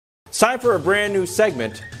It's time for a brand new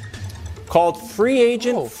segment called Free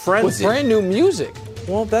Agent Frenzy. With brand new music.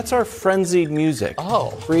 Well, that's our frenzied music.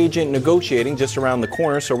 Oh. Free agent negotiating just around the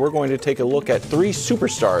corner, so we're going to take a look at 3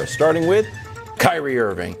 superstars, starting with Kyrie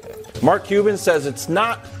Irving. Mark Cuban says it's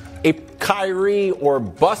not a Kyrie or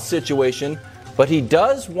bust situation, but he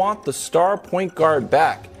does want the star point guard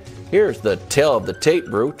back. Here's the tale of the tape,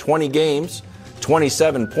 Brew. 20 games,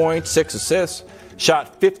 27 points, 6 assists,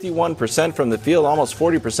 shot 51% from the field, almost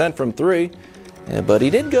 40% from 3. But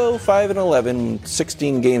he did go 5-11,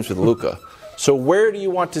 16 games with Luka. So where do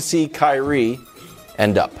you want to see Kyrie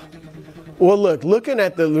end up? Well, looking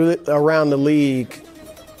at around the league,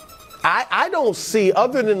 I don't see,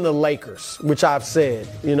 other than the Lakers, which I've said,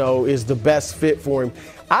 is the best fit for him.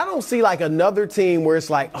 I don't see like another team where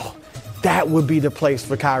it's like, oh, that would be the place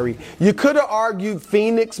for Kyrie. You could have argued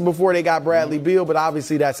Phoenix before they got Bradley Beal, but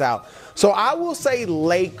obviously that's out. So I will say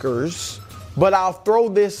Lakers, but I'll throw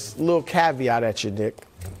this little caveat at you, Nick.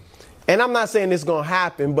 And I'm not saying it's going to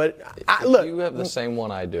happen, but look. You have the same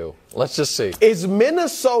one I do. Let's just see. Is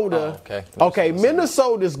Minnesota. Okay,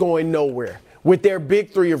 Minnesota's going nowhere with their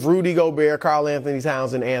big 3 of Rudy Gobert, Karl Anthony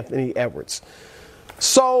Towns, and Anthony Edwards.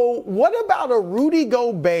 So what about a Rudy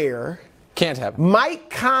Gobert, can't happen, Mike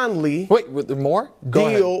Conley more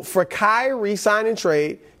deal for Kyrie, sign and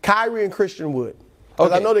trade, Kyrie and Christian Wood?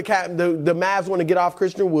 Because I know the Mavs want to get off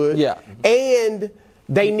Christian Wood. Yeah. And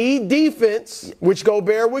they need defense, which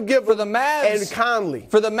Gobert would give for the Mavs and Conley.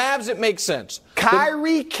 For the Mavs, it makes sense.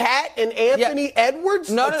 Kyrie, Cat, and Anthony Edwards?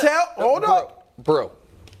 Hold up. Bro.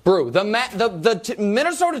 The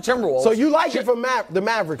Minnesota Timberwolves. So you like it for the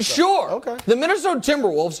Mavericks? Though. Sure. Okay. The Minnesota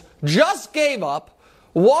Timberwolves just gave up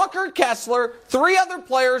Walker Kessler, 3 other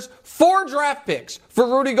players, 4 draft picks for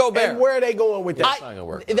Rudy Gobert. And where are they going with that? That's not going to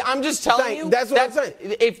work. I'm just telling you. That's what I'm saying.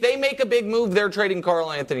 If they make a big move, they're trading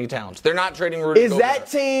Karl Anthony Towns. They're not trading Rudy Gobert. Is that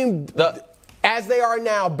team, as they are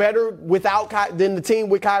now, better without than the team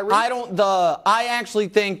with Kyrie? I actually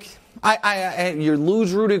think you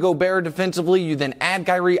lose Rudy Gobert defensively, you then add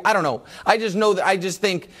Kyrie. I don't know. I just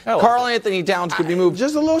think Karl Anthony Towns could be moved.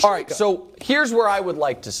 Just a little shake-up. All right, so here's where I would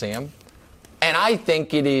like to see him. And I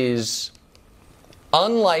think it is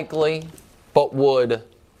unlikely, but would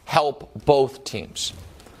help both teams.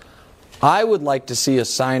 I would like to see a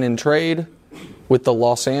sign and trade with the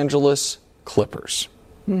Los Angeles Clippers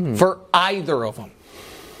for either of them.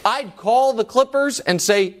 I'd call the Clippers and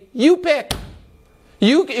say, you pick.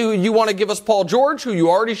 You want to give us Paul George, who you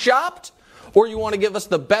already shopped? Or you want to give us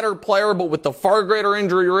the better player, but with the far greater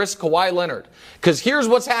injury risk, Kawhi Leonard? Because here's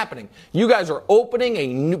what's happening. You guys are opening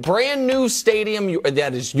a brand new stadium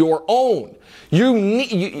that is your own.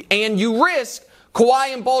 And you risk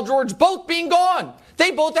Kawhi and Paul George both being gone. They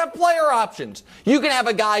both have player options. You can have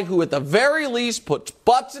a guy who at the very least puts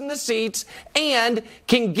butts in the seats and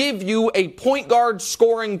can give you a point guard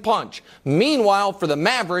scoring punch. Meanwhile, for the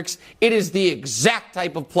Mavericks, it is the exact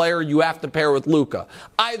type of player you have to pair with Luka.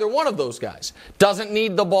 Either one of those guys doesn't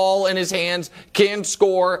need the ball in his hands, can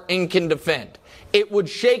score, and can defend. It would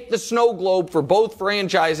shake the snow globe for both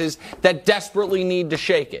franchises that desperately need to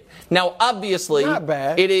shake it. Now, obviously, not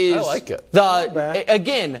bad. It is I like it.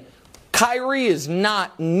 Again, Kyrie is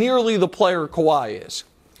not nearly the player Kawhi is.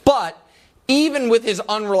 But even with his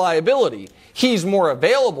unreliability, he's more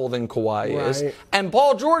available than Kawhi is. And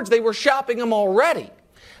Paul George, they were shopping him already.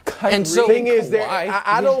 And so the thing is,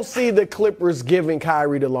 I don't see the Clippers giving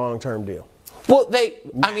Kyrie the long-term deal. Well,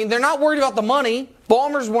 they're not worried about the money.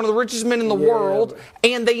 Ballmer's one of the richest men in the world,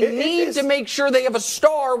 and they need to make sure they have a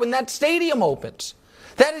star when that stadium opens.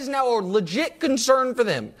 That is now a legit concern for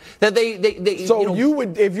them. That you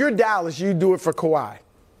would, if you're Dallas, you do it for Kawhi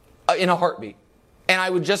in a heartbeat. And I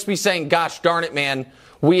would just be saying, gosh darn it, man.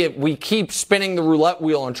 We keep spinning the roulette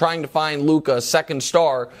wheel and trying to find Luka a second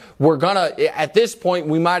star. We're at this point,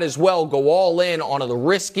 we might as well go all in on the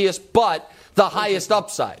riskiest but the highest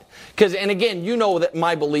upside. And again, you know that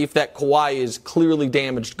my belief that Kawhi is clearly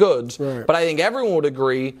damaged goods, but I think everyone would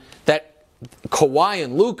agree that Kawhi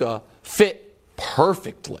and Luka fit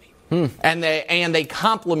perfectly. And they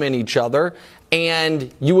complement each other,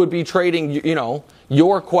 and you would be trading,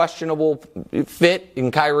 your questionable fit in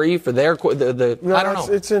Kyrie for their I don't know.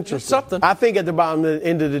 It's interesting. It's something. I think at the bottom, the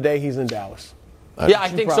end of the day, he's in Dallas. Yeah, I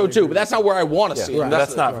think so too, but that's not where I want to see him.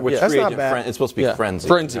 That's not free agent. It's supposed to be frenzy.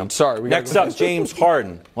 Frenzied. Sorry. Next up, James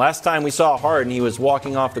Harden. Last time we saw Harden, he was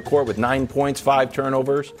walking off the court with 9 points, 5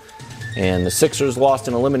 turnovers, and the Sixers lost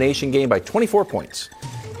an elimination game by 24 points.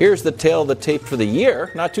 Here's the tale of the tape for the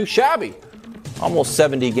year. Not too shabby. Almost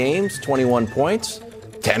 70 games, 21 points,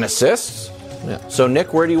 10 assists. Yeah. So,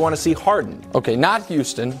 Nick, where do you want to see Harden? Okay, not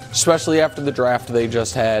Houston, especially after the draft they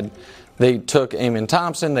just had. They took Amon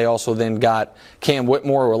Thompson. They also then got Cam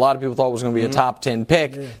Whitmore, who a lot of people thought was going to be a top 10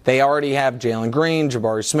 pick. Yeah. They already have Jalen Green,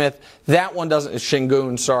 Jabari Smith. That one doesn't,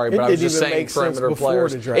 Şengün, sorry, but I was just saying perimeter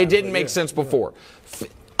players. It didn't make sense before.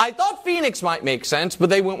 I thought Phoenix might make sense,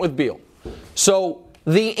 but they went with Beal. So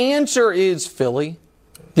the answer is Philly.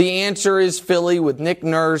 The answer is Philly with Nick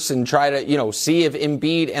Nurse and try to, see if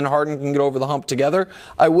Embiid and Harden can get over the hump together.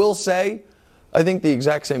 I will say, I think the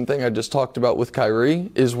exact same thing I just talked about with Kyrie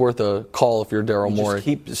is worth a call if you're Daryl Morey. Just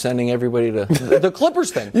keep sending everybody to the Clippers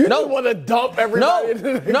thing. You don't want to dump everybody.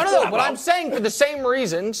 No. But I'm saying for the same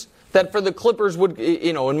reasons that for the Clippers would,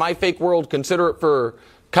 in my fake world, consider it for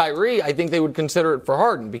Kyrie, I think they would consider it for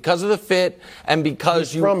Harden because of the fit and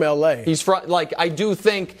because he's from LA. He's from I do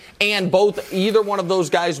think, and either one of those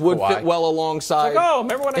guys would fit well alongside.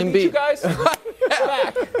 Remember when I beat you guys?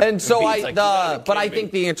 And so I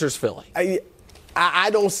think the answer is Philly. I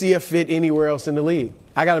don't see a fit anywhere else in the league.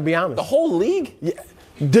 I got to be honest. The whole league? Yeah.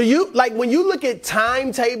 Do you, when you look at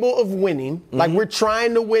timetable of winning, like we're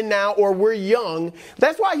trying to win now or we're young,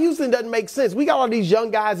 that's why Houston doesn't make sense. We got all these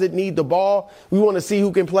young guys that need the ball. We want to see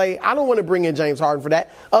who can play. I don't want to bring in James Harden for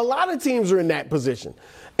that. A lot of teams are in that position.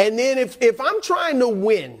 And then if I'm trying to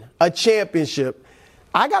win a championship,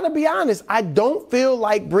 I got to be honest, I don't feel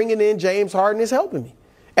like bringing in James Harden is helping me.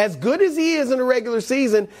 As good as he is in the regular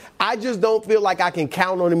season, I just don't feel like I can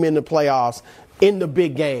count on him in the playoffs. In the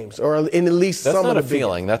big games, or in at least some of the big games. That's not a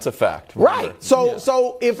feeling. That's a fact. Right.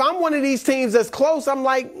 So if I'm one of these teams that's close, I'm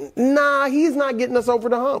like, nah, he's not getting us over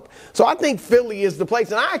the hump. So I think Philly is the place.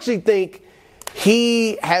 And I actually think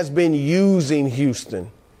he has been using Houston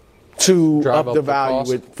to up the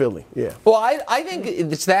value with Philly. Yeah. Well, I think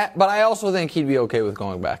it's that, but I also think he'd be okay with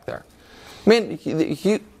going back there. I mean,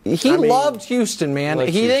 he loved Houston, man.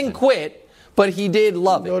 He didn't quit. But he did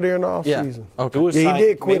love it. Go there in the offseason. Yeah. Okay. He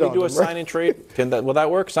did quit maybe on a sign and trade. Will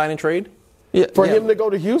that work? Sign and trade? Yeah. For him to go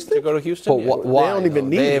to Houston? To go to Houston? But why? They don't even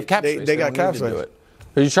need They it. have cap space. They got cap space.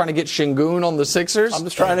 Are you trying to get Şengün on the Sixers? I'm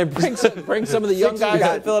just trying to bring some of the young guys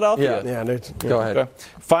out of Philadelphia. Yeah. Go ahead. Okay.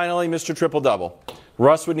 Finally, Mr. Triple-Double.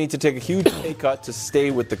 Russ would need to take a huge pay cut to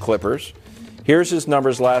stay with the Clippers. Here's his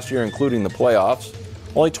numbers last year, including the playoffs.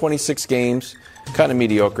 Only 26 games, kind of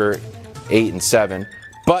mediocre, 8-7.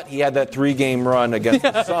 But he had that 3-game run against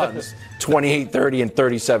the Suns, 28, 30, and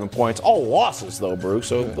 37 points. All losses, though, Bruce,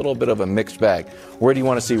 so a little bit of a mixed bag. Where do you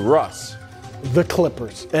want to see Russ? The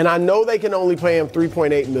Clippers. And I know they can only pay him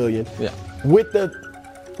 $3.8 million. Yeah. With the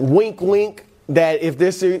wink that if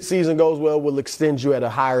this season goes well, will extend you at a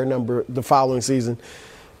higher number the following season.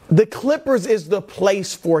 The Clippers is the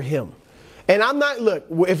place for him. And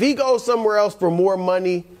if he goes somewhere else for more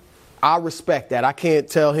money, I respect that. I can't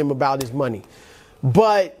tell him about his money.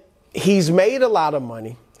 But he's made a lot of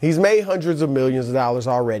money. He's made hundreds of millions of dollars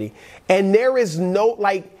already. And there is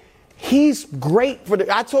he's great for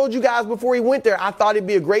I told you guys before he went there, I thought he'd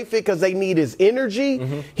be a great fit because they need his energy.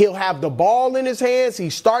 Mm-hmm. He'll have the ball in his hands.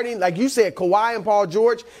 He's starting, like you said, Kawhi and Paul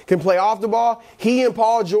George can play off the ball. He and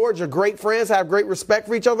Paul George are great friends, have great respect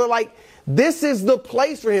for each other. This is the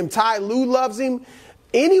place for him. Ty Lue loves him.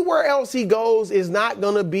 Anywhere else he goes is not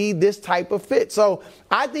going to be this type of fit. So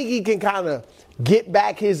I think he can kind of get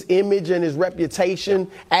back his image and his reputation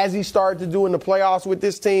as he started to do in the playoffs with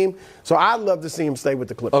this team. So I'd love to see him stay with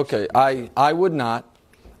the Clippers. Okay, I would not.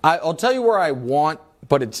 I'll tell you where I want,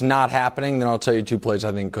 but it's not happening. Then I'll tell you 2 plays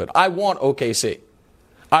I think could. I want OKC.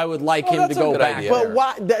 I would like him to go back. But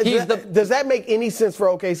why? Does that make any sense for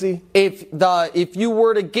OKC? If you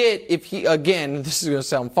were to get, this is going to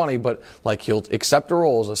sound funny, but he'll accept a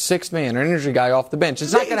role as a sixth man, an energy guy off the bench.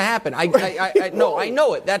 It's not going to happen. I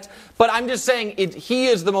know it. But I'm just saying he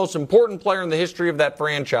is the most important player in the history of that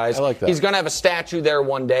franchise. I like that. He's going to have a statue there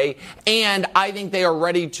one day, and I think they are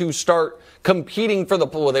ready to start competing for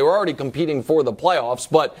they were already competing for the playoffs,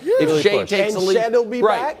 but if Shea takes a lead, Shed'll be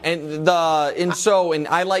back. And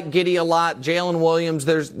I like Giddey a lot. Jalen Williams,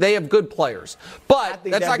 they have good players, but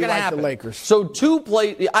that's not going to happen. The Lakers. So 2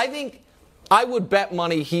 plays. I think I would bet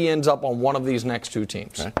money he ends up on one of these next 2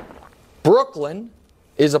 teams. Okay. Brooklyn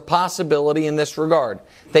is a possibility in this regard.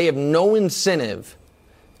 They have no incentive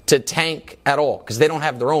to tank at all because they don't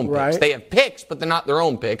have their own picks. Right. They have picks, but they're not their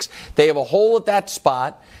own picks. They have a hole at that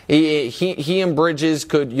spot. He and Bridges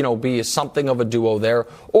could, be something of a duo there.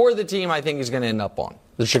 Or the team I think he's going to end up on,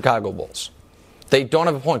 the Chicago Bulls. They don't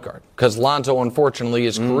have a point guard because Lonzo, unfortunately,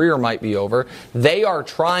 his career might be over. They are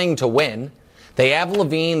trying to win. They have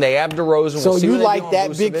Levine. They have DeRozan. So you like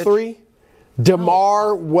that big 3?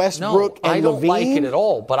 DeMar, Westbrook, and Levine? I don't like it at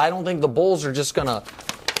all, but I don't think the Bulls are just going to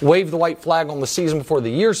wave the white flag on the season before the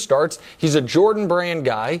year starts. He's a Jordan Brand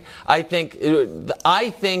guy. I think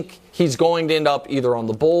he's going to end up either on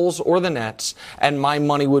the Bulls or the Nets, and my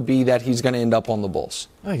money would be that he's going to end up on the Bulls.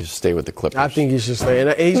 I think he should stay with the Clippers. I think he should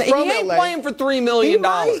stay. He ain't playing for $3 million.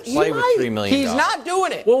 Play with $3 million. He's not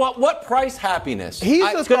doing it. Well, what price happiness? He's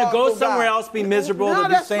going to go somewhere else, be miserable. No, They'll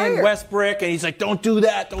be that's saying fair. Westbrook, and he's like, don't do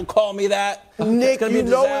that. Don't call me that. Nick, gonna be you a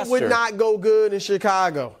know disaster. it would not go good in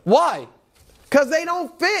Chicago. Why? Because they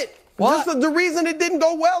don't fit. What? Just the reason it didn't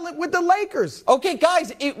go well with the Lakers. Okay,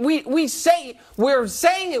 guys, we're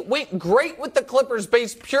saying it went great with the Clippers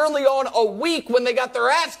based purely on a week when they got their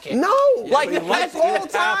ass kicked. No, Like, like that's that's all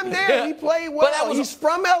time there. He played well. But that was- He's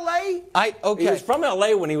from LA. He was from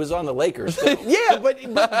L.A. when he was on the Lakers. Yeah, but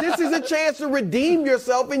this is a chance to redeem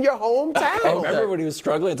yourself in your I hometown. remember when he was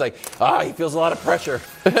struggling. It's like, he feels a lot of pressure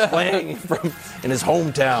playing in his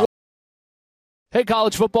hometown. Hey,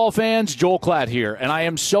 college football fans, Joel Klatt here, and I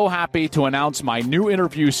am so happy to announce my new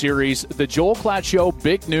interview series, The Joel Klatt Show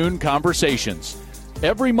Big Noon Conversations.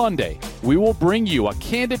 Every Monday, we will bring you a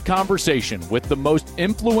candid conversation with the most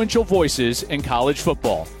influential voices in college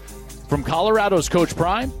football. From Colorado's Coach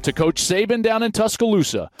Prime to Coach Saban down in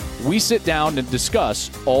Tuscaloosa, we sit down and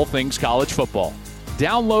discuss all things college football.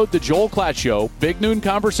 Download The Joel Klatt Show Big Noon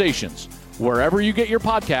Conversations wherever you get your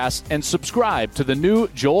podcasts, and subscribe to the new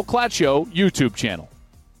Joel Klatt Show YouTube channel.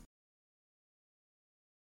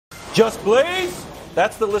 Just Blaze?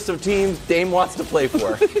 That's the list of teams Dame wants to play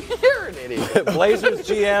for. You're an idiot. Blazers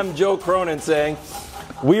GM Joe Cronin saying,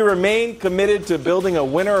 we remain committed to building a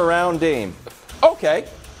winner around Dame. Okay,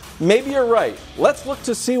 maybe you're right. Let's look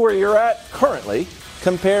to see where you're at currently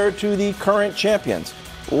compared to the current champions.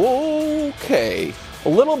 Okay, a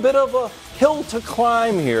little bit of a hill to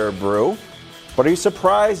climb here, Brew. But are you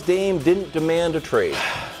surprised Dame didn't demand a trade?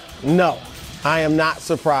 No, I am not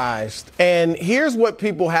surprised. And here's what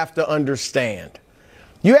people have to understand.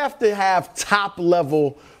 You have to have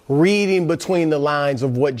top-level reading between the lines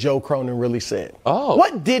of what Joe Cronin really said. Oh.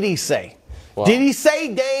 What did he say? Wow. Did he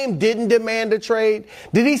say Dame didn't demand a trade?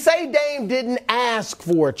 Did he say Dame didn't ask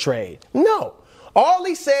for a trade? No. All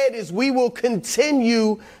he said is we will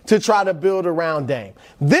continue to try to build around Dame.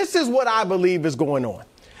 This is what I believe is going on.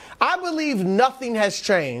 I believe nothing has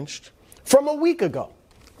changed from a week ago,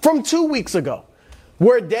 from 2 weeks ago,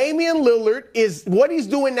 where Damian Lillard is, what he's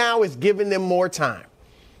doing now is giving them more time.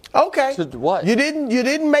 Okay. So what? You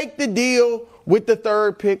didn't make the deal with the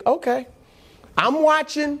third pick. Okay. I'm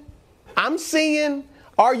watching. I'm seeing.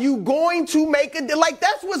 Are you going to make a deal? Like,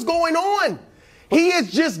 that's what's going on. He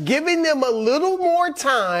is just giving them a little more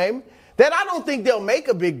time. That I don't think they'll make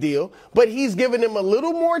a big deal, but he's giving them a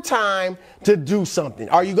little more time to do something.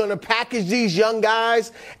 Are you going to package these young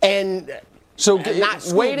guys and not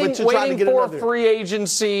scoop, waiting but to try to get for another? free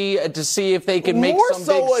agency to see if they can make More some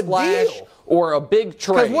so big a splash deal. or a big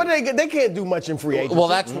trade? Because what they can't do much in free agency. Well,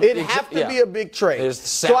 that's it'd have to be a big trade. There's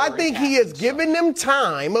So I salary think cap he is giving them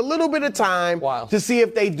time, a little bit of time, Wow. to see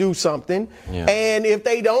if they do something. Yeah. And if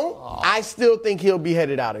they don't, I still think he'll be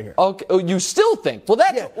headed out of here. Okay, oh, you still think? Well,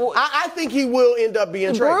 that's Yeah, I think he will end up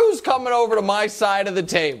being traded. Brew's coming over to my side of the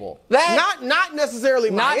table. Not necessarily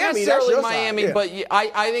Not Miami. necessarily That's your Miami, side. Yeah.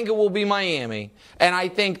 but I think it will be Miami. And I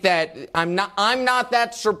think that I'm not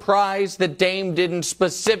that surprised that Dame didn't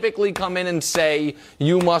specifically come in and say,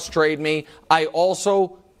 you must trade me. I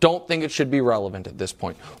also don't think it should be relevant at this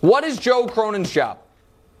point. What is Joe Cronin's job?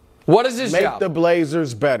 What is his Make job? the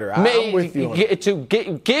Blazers better. I'm with you on that. To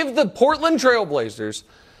give the Portland Trail Blazers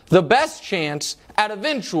the best chance at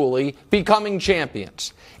eventually becoming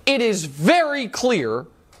champions. It is very clear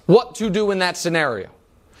what to do in that scenario.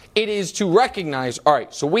 It is to recognize, all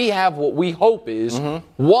right, so we have what we hope is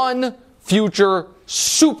one future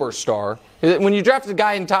superstar. When you draft a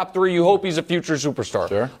guy in top 3, you hope he's a future superstar.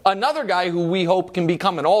 Sure. Another guy who we hope can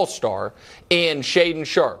become an all-star in Shaedon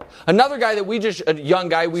Sharpe. Another guy that a young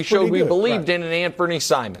guy we showed we good, believed right. in Anthony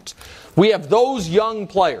Simons. We have those young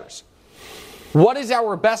players. What is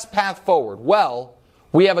our best path forward? Well,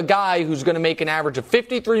 we have a guy who's going to make an average of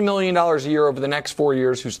 $53 million a year over the next 4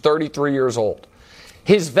 years, who's 33 years old.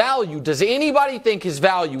 His value, does anybody think his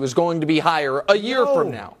value is going to be higher a year from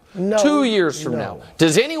now? No. 2 years from No. now?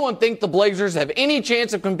 Does anyone think the Blazers have any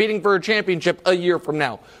chance of competing for a championship a year from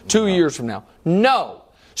now? 2 years from now? No.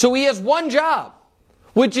 So he has one job,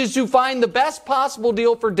 which is to find the best possible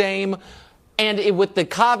deal for Dame, and with the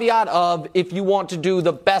caveat of if you want to do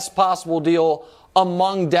the best possible deal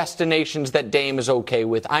among destinations that Dame is okay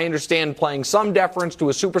with. I understand playing some deference to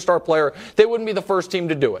a superstar player. They wouldn't be the first team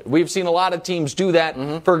to do it. We've seen a lot of teams do that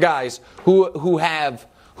for guys who have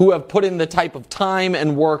put in the type of time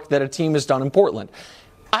and work that a team has done in Portland.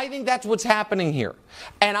 I think that's what's happening here.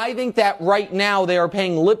 And I think that right now they are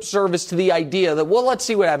paying lip service to the idea that, well, let's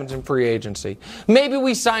see what happens in free agency. Maybe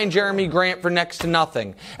we sign Jeremy Grant for next to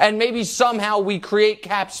nothing. And maybe somehow we create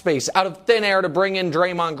cap space out of thin air to bring in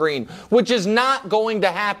Draymond Green, which is not going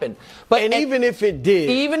to happen. But even if it did,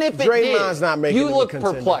 Draymond's not making you look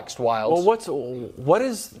contender. Perplexed, Wilds.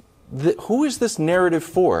 Well, who is this narrative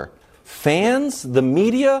for? Fans? The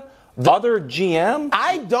media? Other GM?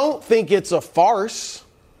 I don't think it's a farce.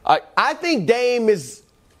 I think Dame is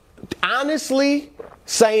honestly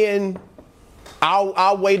saying,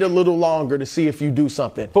 I'll wait a little longer to see if you do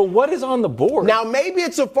something. But what is on the board? Now, maybe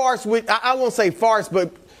it's a farce. I won't say farce,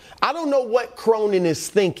 but I don't know what Cronin is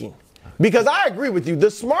thinking. Because I agree with you.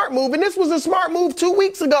 The smart move, and this was a smart move 2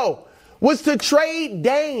 weeks ago, was to trade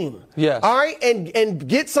Dame. Yes. All right? And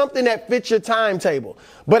get something that fits your timetable.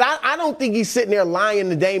 But I don't think he's sitting there lying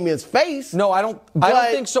to Damian's face. No, I don't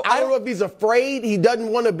think so. I don't know if he's afraid. He doesn't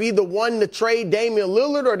want to be the one to trade Damian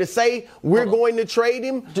Lillard or to say we're going to trade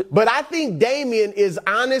him. But I think Damian is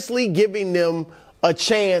honestly giving them a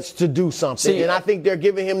chance to do something. And I think they're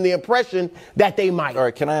giving him the impression that they might. All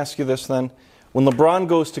right, can I ask you this then? When LeBron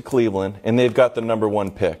goes to Cleveland and they've got the number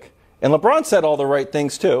 1 pick, and LeBron said all the right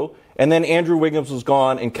things too, and then Andrew Wiggins was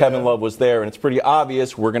gone and Kevin Love was there, and it's pretty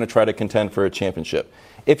obvious we're going to try to contend for a championship.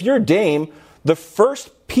 If you're Dame, the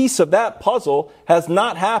first piece of that puzzle has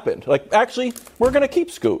not happened. Like, actually, we're going to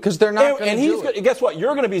keep Scoot. Because they're not going to do it. Guess what?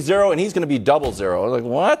 You're going to be 0 and he's going to be double 0. Like,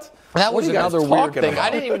 what? That was another weird thing. About? I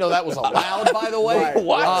didn't even know that was allowed, by the way. Right.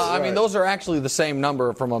 What? I mean, those are actually the same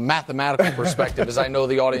number from a mathematical perspective, as I know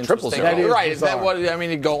the audience Triple was thinking. zero. Right? Is that what? I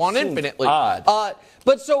mean, you go on infinitely. Odd.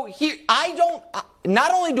 But so here, I don't.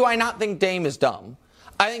 Not only do I not think Dame is dumb,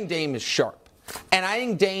 I think Dame is sharp, and I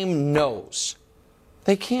think Dame knows.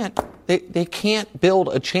 They can't build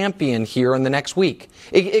a champion here in the next week.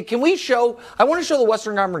 Can we show? I want to show the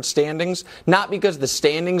Western Conference standings, not because the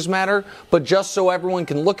standings matter, but just so everyone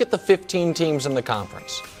can look at the 15 teams in the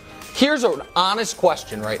conference. Here's an honest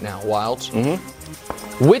question right now, Wilds.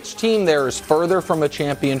 Mm-hmm. Which team there is further from a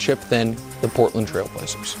championship than the Portland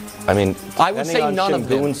Trailblazers? I mean, I would say none of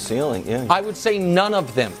them. Ceiling, yeah. I would say none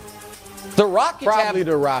of them. The Rockets Probably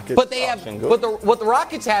the Rockets. But they have. But what the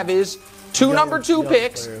Rockets have is two number 2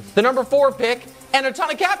 picks, the number 4 pick, and a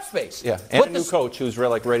ton of cap space. Yeah, and a new coach who's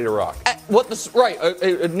ready to rock.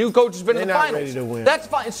 A new coach has been in the finals. Ready to win. That's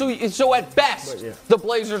fine. So at best, the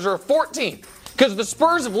Blazers are 14th because the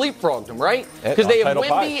Spurs have leapfrogged them, right? Because they have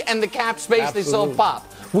Wemby and the cap space. Absolutely. They still have Pop.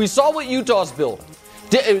 We saw what Utah's building.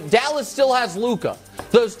 Dallas still has Luka.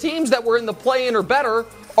 Those teams that were in the play-in or better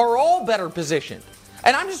are all better positioned.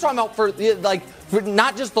 And I'm just talking about for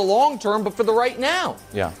not just the long term, but for the right now.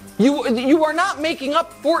 Yeah. You are not making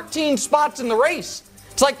up 14 spots in the race.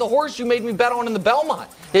 It's like the horse you made me bet on in the Belmont.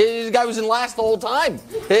 The guy was in last the whole time.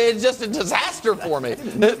 It's just a disaster for me.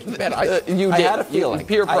 You had a feeling. You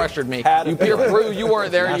peer pressured me. Brew, you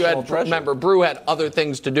weren't there. You had remember Brew had other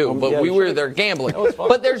things to do, but we were there gambling.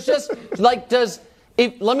 But there's just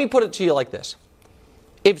let me put it to you like this.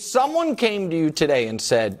 If someone came to you today and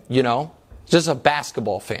said, just a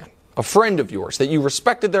basketball fan, a friend of yours, that you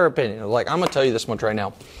respected their opinion, like, I'm going to tell you this much right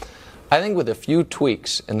now. I think with a few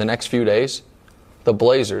tweaks in the next few days, the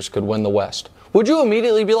Blazers could win the West. Would you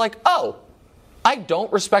immediately be like, oh, I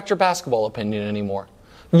don't respect your basketball opinion anymore?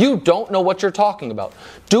 You don't know what you're talking about.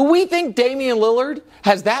 Do we think Damian Lillard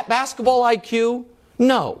has that basketball IQ?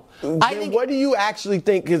 No. What do you actually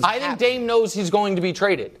think is I think Dame knows he's going to be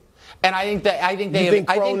traded. And I think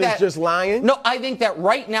Cronin's just lying? No, I think that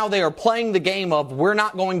right now they are playing the game of we're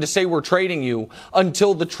not going to say we're trading you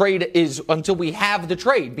until we have the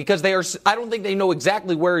trade, because I don't think they know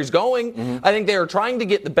exactly where he's going. Mm-hmm. I think they are trying to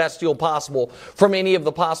get the best deal possible from any of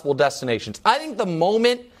the possible destinations. I think the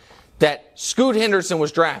moment that Scoot Henderson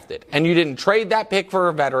was drafted and you didn't trade that pick for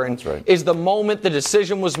a veteran is the moment the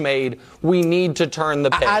decision was made, we need to turn the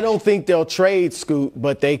page. I don't think they'll trade Scoot,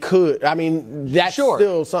 but they could. I mean, that's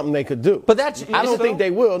still something they could do. But I don't think they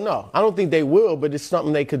will. No, I don't think they will, but it's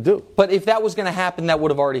something they could do. But if that was going to happen, that would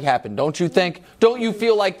have already happened, don't you think? Don't you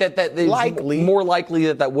feel like that is more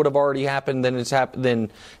likely that would have already happened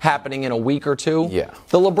than happening in a week or two? Yeah.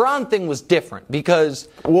 The LeBron thing was different because...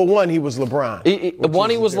 Well, one, he was LeBron.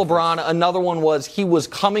 He was LeBron. Another one was he was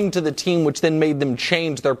coming to the team, which then made them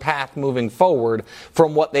change their path moving forward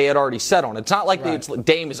from what they had already set on. It's not like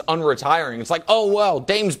Dame is unretiring. It's like, oh, well,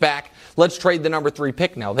 Dame's back. Let's trade the number 3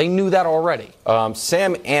 pick now. They knew that already.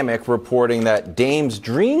 Sam Amick reporting that Dame's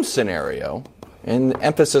dream scenario, and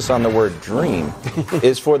emphasis on the word dream,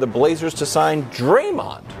 is for the Blazers to sign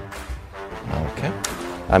Draymond. Okay.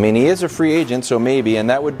 I mean, he is a free agent, so maybe, and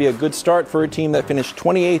that would be a good start for a team that finished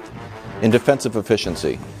 28th in defensive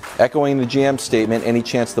efficiency. Echoing the GM statement, any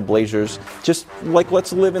chance the Blazers just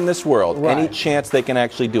let's live in this world. Right. Any chance they can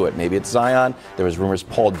actually do it. Maybe it's Zion. There was rumors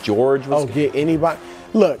Paul George was. Get anybody.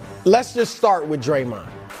 Look, let's just start with Draymond.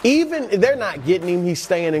 Even they're not getting him, he's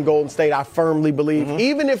staying in Golden State, I firmly believe. Mm-hmm.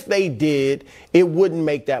 Even if they did, it wouldn't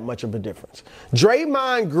make that much of a difference.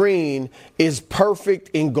 Draymond Green is perfect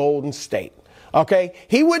in Golden State. Okay?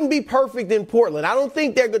 He wouldn't be perfect in Portland. I don't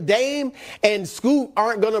think Dame and Scoot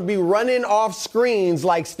aren't going to be running off screens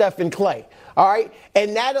like Steph and Clay. All right?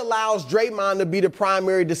 And that allows Draymond to be the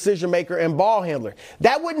primary decision maker and ball handler.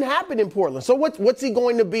 That wouldn't happen in Portland. So what's he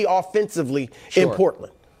going to be offensively in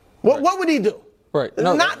Portland? What would he do? Right.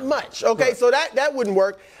 No, not much. Okay, right. So that wouldn't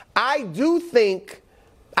work. I don't think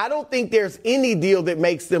there's any deal that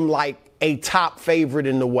makes them like a top favorite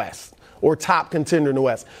in the West or top contender in the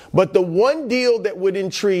West. But the one deal that would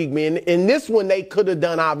intrigue me, and this one they could have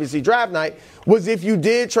done obviously draft night, was if you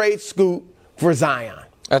did trade Scoot for Zion.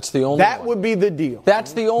 That's the only That one. would be the deal.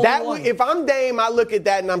 That's the only one. If I'm Dame, I look at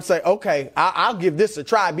that and I'm saying, okay, I'll give this a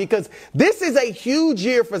try because this is a huge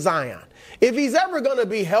year for Zion. If he's ever going to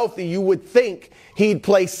be healthy, you would think he'd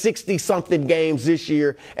play 60-something games this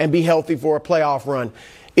year and be healthy for a playoff run.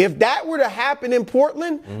 If that were to happen in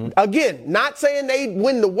Portland, again, not saying they'd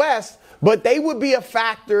win the West, but they would be a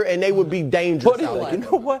factor and they would be dangerous. You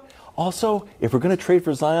know what? Also, if we're going to trade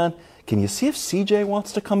for Zion, can you see if CJ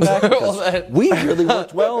wants to come back? Because we really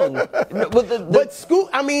worked well. But Scoot,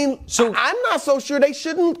 I'm not so sure they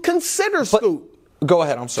shouldn't consider Scoot. Go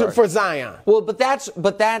ahead. I'm sorry. For Zion. Well, but that's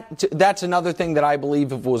another thing that I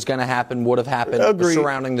believe if it was going to happen would have happened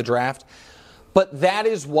surrounding the draft. But that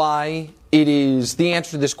is why the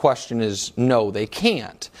answer to this question is no, they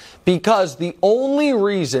can't. Because the only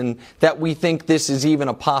reason that we think this is even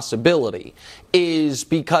a possibility is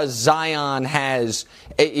because Zion has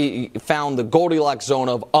found the Goldilocks zone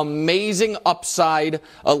of amazing upside,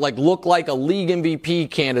 look like a league MVP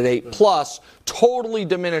candidate, plus totally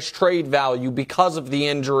diminished trade value because of the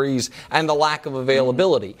injuries and the lack of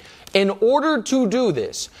availability. In order to do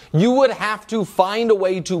this, you would have to find a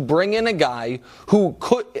way to bring in a guy who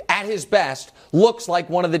could, at his best, looks like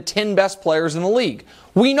one of the 10 best players in the league.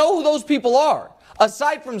 We know who those people are.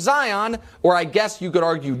 Aside from Zion, or I guess you could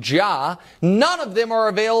argue Ja, none of them are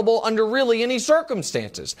available under really any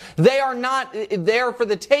circumstances. They are not there for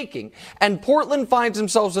the taking. And Portland finds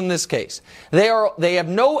themselves in this case. They have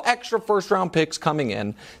no extra first-round picks coming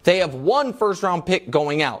in. They have one first-round pick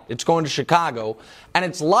going out. It's going to Chicago. And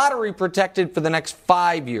it's lottery protected for the next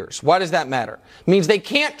 5 years. Why does that matter? It means they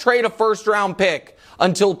can't trade a first-round pick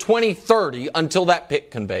until 2030 until that pick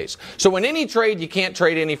conveys. So in any trade, you can't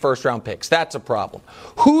trade any first-round picks. That's a problem.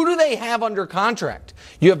 Who do they have under contract?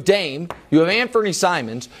 You have Dame. You have Anthony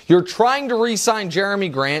Simons. You're trying to re-sign Jeremy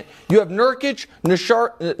Grant. You have Nurkic,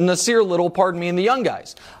 Nasir Little, and the young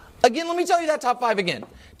guys. Again, let me tell you that top five again.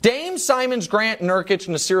 Dame, Simons, Grant, Nurkic,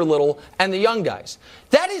 Nasir Little, and the young guys.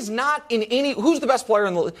 That is not in any... Who's the best player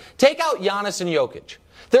in the league? Take out Giannis and Jokic.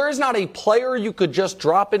 There is not a player you could just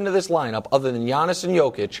drop into this lineup other than Giannis and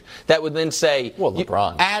Jokic that would then say... Well,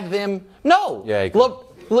 LeBron. Add them... No. Yeah,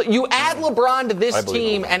 you add LeBron to this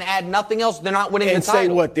team and add nothing else, they're not winning the title. And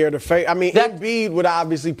say what, they're the favorite. I mean, Embiid would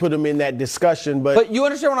obviously put them in that discussion, but... But you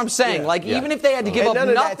understand what I'm saying? Even if they had to give up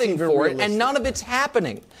nothing for it, and none of it's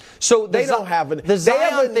happening. So they don't have it. The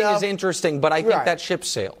Zion thing is interesting, but I think that ship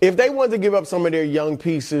sailed. If they wanted to give up some of their young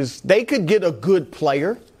pieces, they could get a good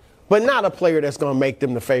player, but not a player that's going to make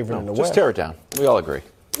them the favorite in the West. Just tear it down. We all agree.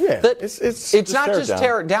 Yeah. It's not just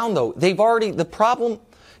tear it down, though. The problem...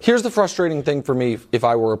 Here's the frustrating thing for me if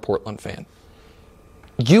I were a Portland fan.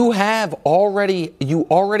 You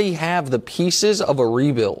already have the pieces of a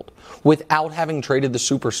rebuild without having traded the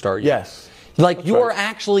superstar yet. Yes. You are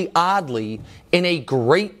actually oddly in a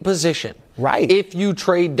great position. Right. If you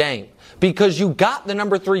trade Dame. Because you got the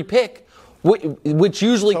number 3 pick, which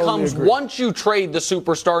usually comes once you trade the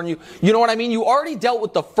superstar. And you know what I mean? You already dealt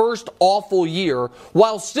with the first awful year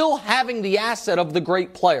while still having the asset of the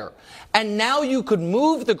great player. And now you could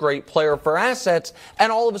move the great player for assets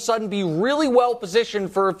and all of a sudden be really well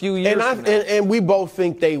positioned for a few years. And we both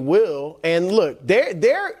think they will. And look,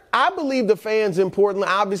 I believe the fans in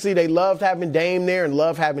Portland, obviously they loved having Dame there and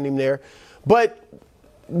love having him there. But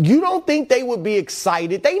you don't think they would be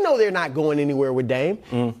excited? They know they're not going anywhere with Dame.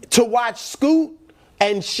 To watch Scoot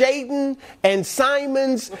and Shaden and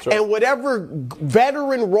Simons and whatever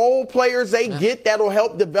veteran role players they get that'll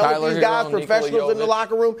help develop Tyler these guys, Hero, professionals in the Jovic.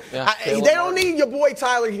 locker room. Yeah, They don't need your boy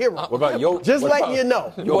Tyler Hero. What about Jovic? Just letting you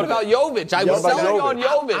know. What about Jovic? I was selling you on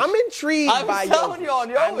Jovic. I'm intrigued by I was selling you on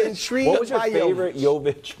Jovic. I'm intrigued What was your by favorite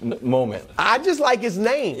Jovic moment? I just like his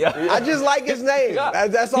name. I just like his name. Yeah.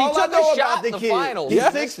 That's all I took know a shot about the in kid. finals. He's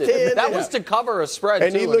He missed it. 6'10". That was to cover a spread,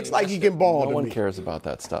 and too, he looks like he missed can ball No to one me. cares about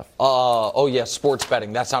that stuff. Oh, yeah, sports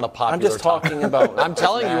betting. That's not a popular I'm just talking about. I'm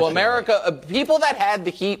telling you, nationally. America, people that had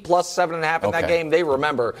the Heat plus 7.5 in that Okay. game, they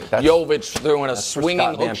remember That's- Jovic throwing a for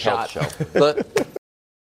swinging Scott Van hook shot. Pelt's show. But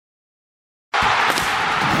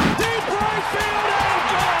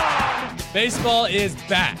Baseball is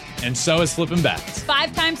back, and so is Flippin' Bats.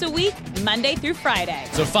 5 times a week, Monday through Friday.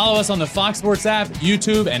 So follow us on the Fox Sports app,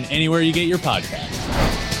 YouTube, and anywhere you get your podcasts.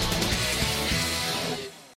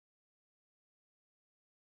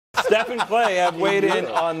 Steph and Clay have weighed in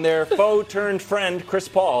on their foe-turned-friend Chris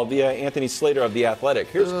Paul via Anthony Slater of The Athletic.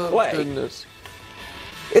 Here's Clay. goodness.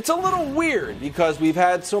 It's a little weird because we've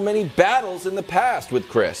had so many battles in the past with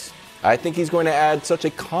Chris. I think he's going to add such a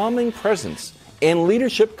calming presence and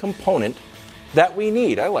leadership component that we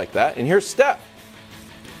need. I like that. And here's Steph.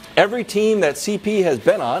 Every team that CP has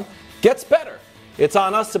been on gets better. It's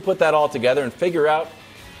on us to put that all together and figure out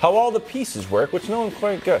how all the pieces work, which no one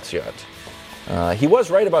quite gets yet. He was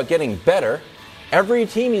right about getting better. Every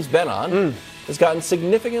team he's been on has gotten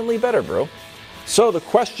significantly better, bro. So the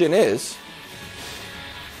question is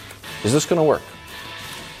this going to work?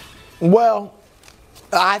 Well,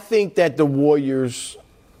 I think that the Warriors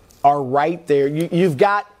are right there. You've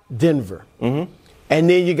got Denver. And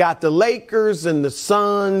then you got the Lakers and the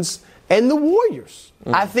Suns and the Warriors.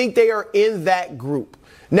 I think they are in that group.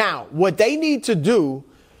 Now, what they need to do,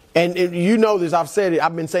 and you know this, I've said it,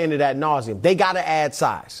 I've been saying it ad nauseum, they got to add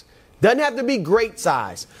size. Doesn't have to be great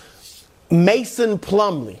size. Mason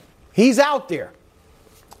Plumlee, he's out there.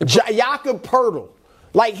 Jakob Poeltl,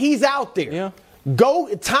 like he's out there. Yeah.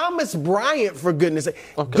 Go Thomas Bryant, for goodness sake.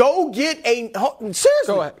 Okay. Go get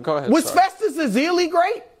seriously. Go ahead. Was Sorry. Festus Ezeli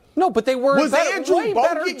great? No, but they were Was better, Andrew way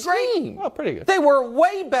better Bogut great? team. Oh, pretty good. They were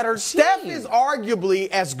way better Steph team. is arguably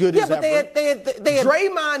as good Yeah, as but ever. they had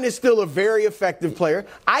Draymond is still a very effective player.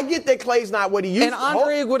 I get that Clay's not what he used and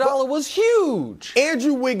Andre Iguodala was huge.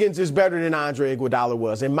 Andrew Wiggins is better than Andre Iguodala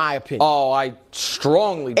was, in my opinion. Oh, I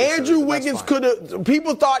strongly disagree. Andrew but that's Wiggins fine. could have.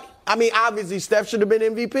 People thought. I mean, obviously Steph should have been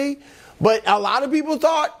MVP, but a lot of people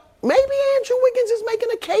thought maybe Andrew Wiggins is making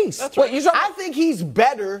a case. That's right. I think he's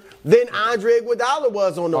better than Andre Iguodala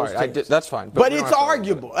was on those All right, teams. that's fine. But we don't it's have to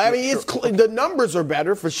argue arguable. about it. I mean, the numbers are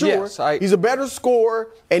better for sure. Yes, he's a better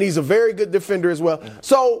scorer, and he's a very good defender as well.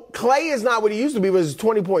 So Clay is not what he used to be, but he's a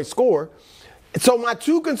 20-point scorer. So my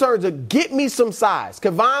two concerns are get me some size.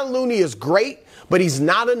 Kevon Looney is great, but he's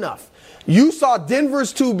not enough. You saw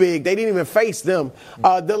Denver's too big. They didn't even face them.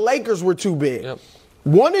 The Lakers were too big. Yep.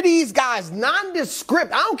 One of these guys,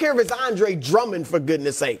 nondescript. I don't care if it's Andre Drummond, for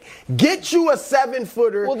goodness sake. Get you a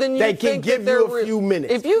 7-footer that can give you a few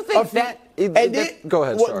minutes. If you think go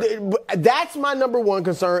ahead, sorry. That's my number one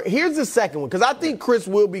concern. Here's the second one, because I think Chris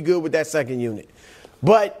will be good with that second unit.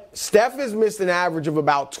 But Steph has missed an average of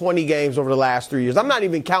about 20 games over the last 3 years. I'm not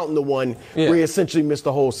even counting the one where he essentially missed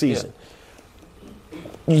the whole season.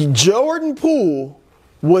 Jordan Poole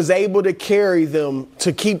was able to carry them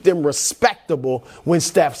to keep them respectable when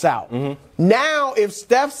Steph's out. Now, if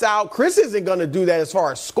Steph's out, Chris isn't going to do that as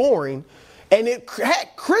far as scoring. And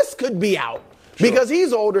Chris could be out because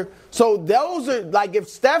he's older. So those are, like, if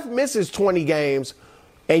Steph misses 20 games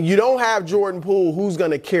and you don't have Jordan Poole, who's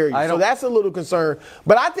going to carry you? So that's a little concern.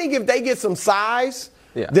 But I think if they get some size,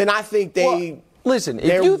 then I think they... Listen,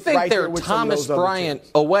 if you think right they're Thomas Bryant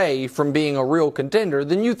away from being a real contender,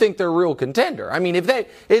 then you think they're a real contender. I mean,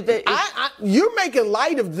 you're making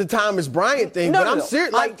light of the Thomas Bryant thing, but I'm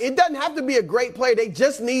serious. Like, it doesn't have to be a great player. They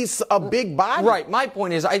just need a big body. Right. My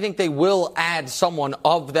point is, I think they will add someone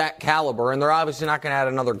of that caliber, and they're obviously not going to add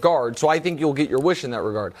another guard. So I think you'll get your wish in that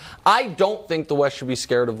regard. I don't think the West should be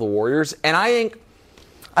scared of the Warriors, and I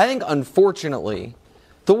think unfortunately,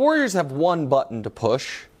 the Warriors have one button to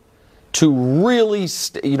push to really,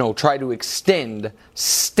 try to extend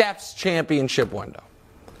Steph's championship window.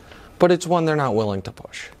 But it's one they're not willing to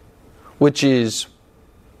push, which is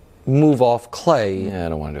move off Clay. Yeah, I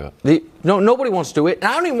don't want to do it. Nobody wants to do it, and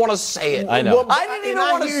I don't even want to say it. I know. I didn't even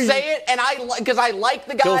want to say it, and because I like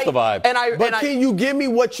the guy. Kills the vibe. But can you give me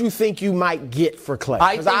what you think you might get for Clay?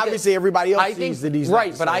 Because obviously everybody else sees that he's right.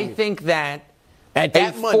 not But I think that At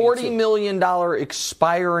that money, $40 million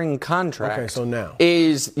expiring contract. Okay, so now.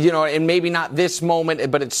 Is, and maybe not this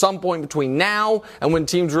moment, but at some point between now and when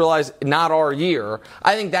teams realize not our year,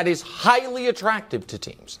 I think that is highly attractive to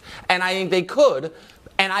teams. And I think they could,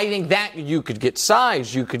 and I think that you could get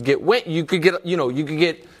size, you could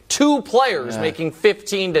get two players making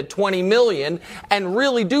 15 to 20 million and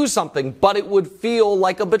really do something, but it would feel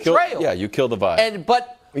like a betrayal. You kill the vibe.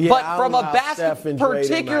 But from a basket,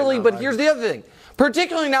 particularly, but here's the other thing.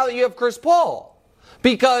 Particularly now that you have Chris Paul.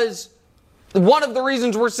 Because one of the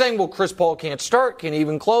reasons we're saying, well, Chris Paul can't start, can't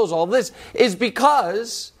even close, all this, is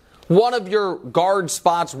because one of your guard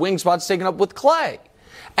spots, wing spots, taken up with Clay.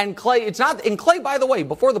 And Clay, Clay, by the way,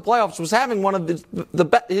 before the playoffs was having one of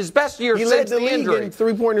his best years since the injury. In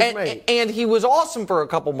three-pointers made. And he was awesome for a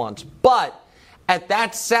couple months. But at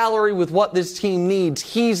that salary with what this team needs,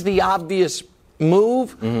 he's the obvious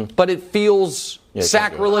move, but it feels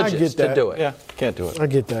sacrilegious to do it. Yeah, can't do it. I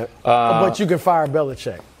get that. But you can fire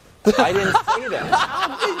Belichick. I didn't say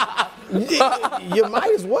that. You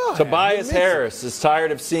might as well. Tobias Harris is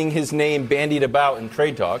tired of seeing his name bandied about in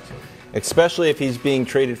trade talks, especially if he's being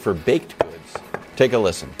traded for baked goods. Take a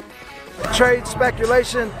listen. Trade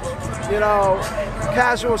speculation,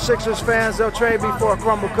 casual Sixers fans, they'll trade me for a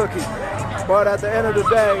crumble cookie. But at the end of the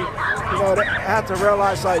day, they have to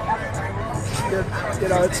realize,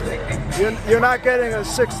 you're not getting a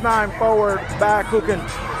 6'9" forward back who can,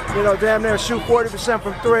 damn near shoot 40%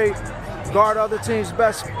 from three, guard other team's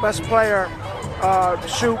best player,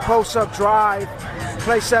 shoot post-up drive,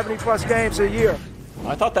 play 70-plus games a year.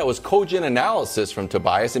 I thought that was cogent analysis from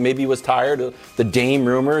Tobias, and maybe he was tired of the Dame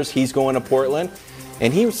rumors. He's going to Portland.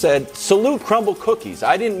 And he said, salute crumble cookies.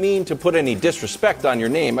 I didn't mean to put any disrespect on your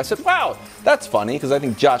name. I said, wow, that's funny, because I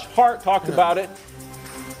think Josh Hart talked about it.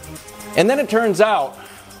 And then it turns out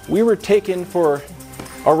we were taken for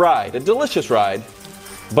a ride, a delicious ride,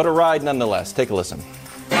 but a ride nonetheless. Take a listen.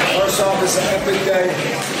 First off, it's an epic day.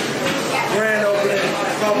 Grand opening,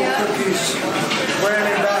 crumble cookies, brand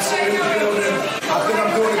ambassador in the building. I think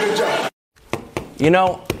I'm doing a good job.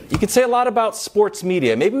 You could say a lot about sports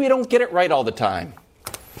media. Maybe we don't get it right all the time.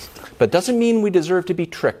 But doesn't mean we deserve to be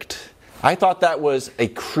tricked. I thought that was a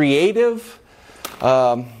creative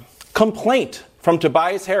complaint from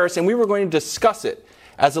Tobias Harris, and we were going to discuss it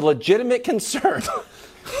as a legitimate concern.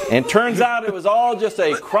 And turns out it was all just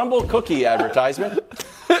a crumble cookie advertisement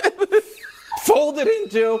folded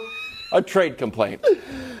into a trade complaint.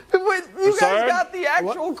 But you guys got the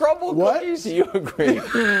actual crumble cookies? Do you agree?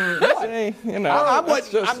 Say,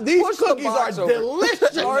 these cookies are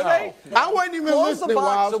delicious. Are they? I wasn't even Close the listening.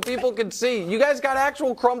 box so people can see. You guys got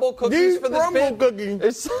actual crumble cookies These for this crumble bit? cookies.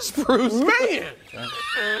 It says Bruce. Man!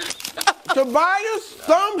 Tobias,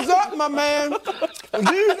 thumbs up, my man.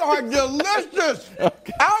 These are delicious.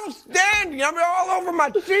 Outstanding. I'm all over my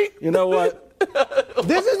cheek. You know what?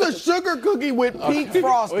 This is a sugar cookie with pink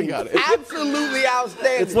frosting. We got it. Absolutely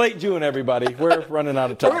outstanding. It's late June, everybody. We're running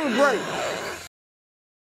out of time. We're great.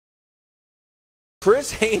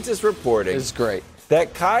 Chris Haynes is reporting It's great.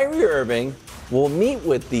 that Kyrie Irving will meet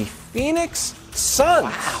with the Phoenix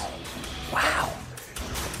Suns. Wow.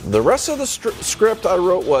 The rest of the script I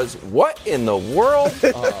wrote was, what in the world?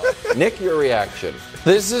 Nick, your reaction.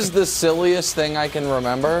 This is the silliest thing I can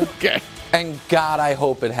remember. Okay. And God, I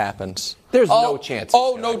hope it happens. There's no chance.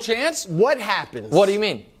 Oh, no chance? What happens? What do you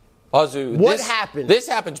mean? What happens? This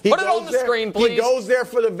happens. Put it on the screen, please. He goes there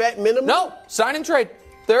for the vet minimum? No, sign and trade.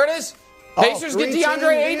 There it is. Pacers get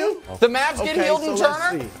DeAndre Ayton. The Mavs get Hilton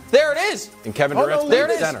Turner. There it is. And Kevin Durant's there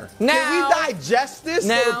it playing is. center. Now, can we digest this?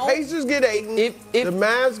 now, So the Pacers get Ayton, the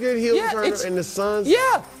Mavs get Hilton Turner, and the Suns.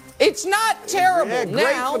 Yeah, it's not terrible. Yeah, great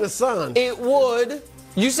now, for the Suns. It would.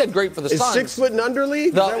 You said great for the Suns. 6 foot and under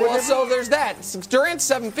league? So there's that. Durant's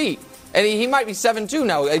 7 feet. And he might be 7'2"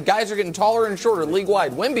 now. Guys are getting taller and shorter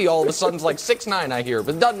league-wide. Wemby all of a sudden's like 6'9", I hear.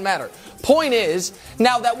 But it doesn't matter. Point is,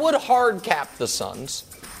 now that would hard cap the Suns,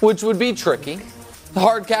 which would be tricky. The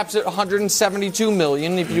hard cap's at $172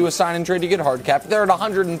 million. If you do a sign and trade, you get hard cap. They're at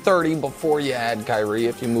 $130 before you add Kyrie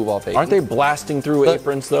if you move off Ayton. Aren't they blasting through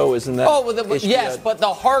aprons, though? Isn't that? Oh, yes, but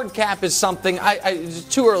the hard cap is something. It's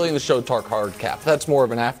too early in the show to talk hard cap. That's more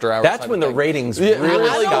of an after-hours. That's when the ratings really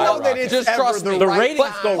I don't know that it's Just ever trust me. The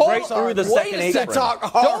ratings go right Hold on. through the Wait second a second. apron. Talk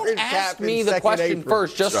hard Don't cap ask in me the second question apron.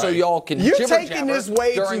 first, just so Right. y'all can. You're jibber taking jabber this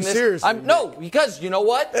way during too this. seriously. No, because you know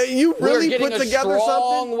what? You really We're getting put together a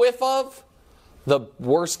strong something? whiff of the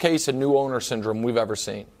worst case of new owner syndrome we've ever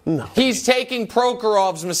seen. No. He's taking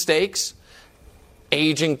Prokhorov's mistakes,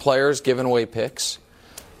 aging players, giving away picks.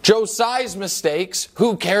 Joe Tsai's mistakes,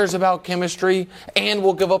 who cares about chemistry, and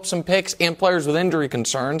will give up some picks and players with injury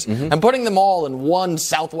concerns, and putting them all in one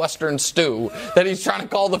Southwestern stew that he's trying to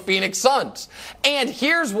call the Phoenix Suns. And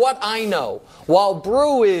here's what I know. While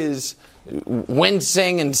Brew is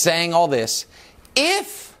wincing and saying all this,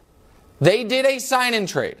 if they did a sign-and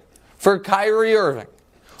trade for Kyrie Irving,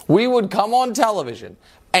 we would come on television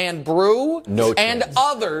and Brew and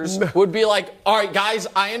others would be like, all right, guys,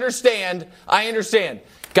 I understand.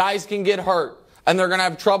 Guys can get hurt, and they're going to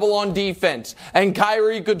have trouble on defense, and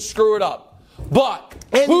Kyrie could screw it up. But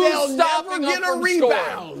who's stopping get a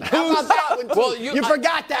rebound? How about that one, too? Well, you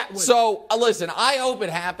forgot that one. So, listen, I hope it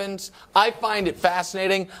happens. I find it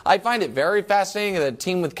fascinating. I find it very fascinating that a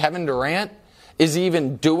team with Kevin Durant is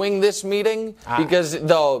even doing this meeting because,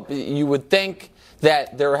 though, you would think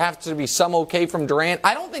that there has to be some okay from Durant.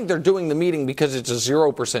 I don't think they're doing the meeting because it's a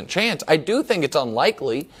 0% chance. I do think it's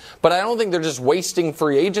unlikely, but I don't think they're just wasting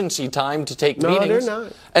free agency time to take meetings. No, they're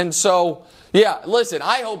not. And so, yeah, listen,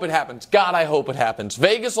 I hope it happens. God, I hope it happens.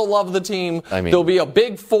 Vegas will love the team. There'll be a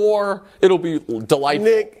big four. It'll be delightful.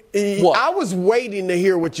 Nick, what? I was waiting to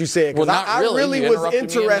hear what you said because I really was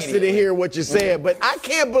interested in hearing what you said, but I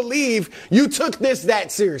can't believe you took this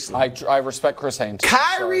that seriously. I respect Chris Haynes.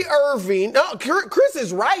 Kyrie Irving, no, Chris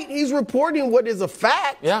is right. He's reporting what is a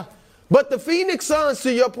fact. Yeah. But the Phoenix Suns,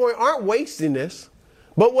 to your point, aren't wasting this.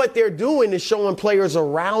 But what they're doing is showing players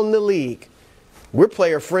around the league, we're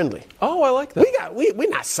player friendly. Oh, I like that. We're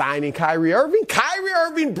not signing Kyrie Irving. Kyrie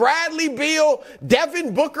Irving, Bradley Beal,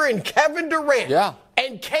 Devin Booker, and Kevin Durant. Yeah.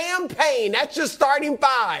 And Cam Payne. That's your starting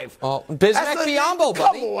five. Oh, Bismack Biyombo,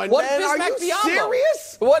 buddy. Come on, What's man. Are you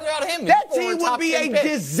serious? What about him? That team would be a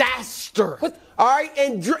disaster. What? All right,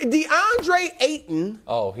 and DeAndre Ayton.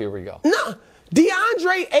 Oh, here we go. No,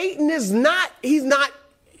 DeAndre Ayton is not. He's not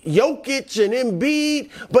Jokic and Embiid,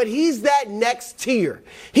 but he's that next tier.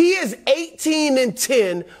 He is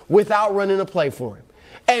 18-10 without running a play for him.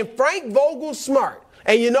 And Frank Vogel's smart.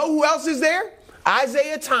 And you know who else is there?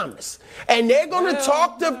 Isaiah Thomas. And they're going to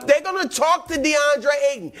talk to DeAndre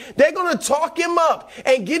Ayton. They're going to talk him up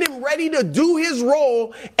and get him ready to do his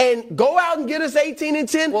role and go out and get us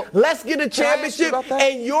 18-10. Well, let's get a championship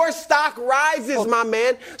and your stock rises, my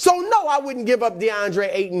man. So no, I wouldn't give up DeAndre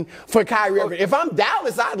Ayton for Kyrie Irving. If I'm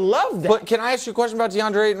Dallas, I'd love that. But can I ask you a question about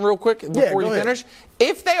DeAndre Ayton real quick before you finish?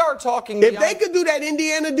 If they are talking, if they could do that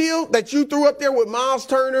Indiana deal that you threw up there with Miles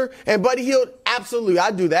Turner and Buddy Hield, absolutely,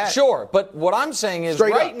 I'd do that. Sure, but what I'm saying is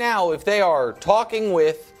right now, if they are talking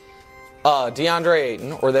with DeAndre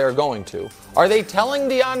Ayton, or they're going to, are they telling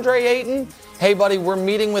DeAndre Ayton, hey, buddy, we're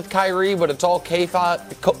meeting with Kyrie, but it's all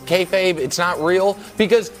kayfabe, it's not real?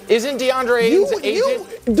 Because isn't DeAndre Ayton's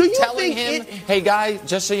agent telling him, hey, guy,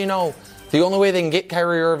 just so you know, the only way they can get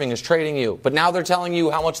Kyrie Irving is trading you. But now they're telling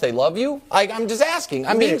you how much they love you? I'm just asking.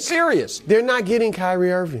 I'm being serious. They're not getting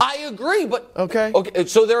Kyrie Irving. I agree, but... Okay,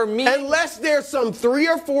 so they're meeting... Unless there's some 3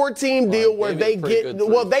 or 4 team deal where they get...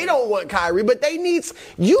 Well, they don't want Kyrie, but they need...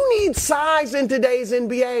 You need size in today's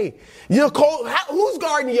NBA. Who's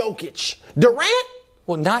guarding Jokic? Durant?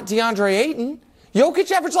 Well, not DeAndre Ayton. Jokic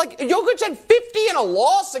had 50 in a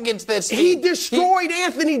loss against this team. He destroyed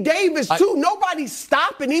Anthony Davis, too. Nobody's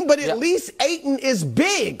stopping him, but at least Ayton is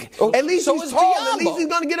big. At least he's tall. At least he's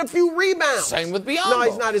going to get a few rebounds. Same with Biyombo. No,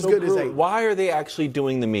 he's not as good as Ayton. Why are they actually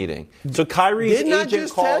doing the meeting? So Kyrie's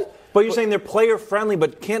agent called, but you're saying they're player friendly,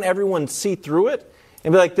 but can't everyone see through it?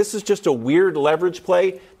 And be like, this is just a weird leverage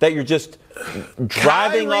play that you're just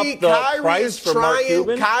driving up the price for Mark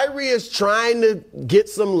Cuban? Kyrie is trying to get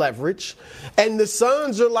some leverage, and the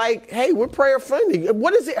Suns are like, hey, we're player friendly.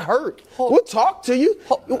 What does it hurt? We'll talk to you.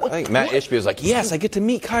 I think Matt Ishbia is like, yes, I get to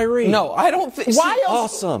meet Kyrie. No, I don't think. Why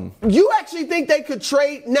else? Awesome. You actually think they could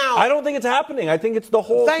trade now? I don't think it's happening. I think it's the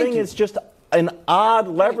whole thing is just an odd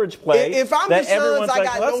leverage play. If I'm the Suns, I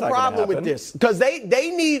got no problem with this because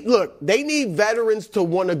they need veterans to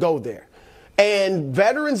want to go there. And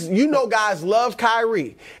veterans, guys love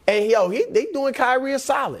Kyrie. And, they doing Kyrie a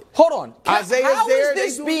solid. Hold on. Isaiah's there.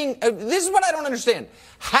 This is what I don't understand.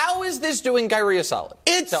 How is this doing Kyrie a solid?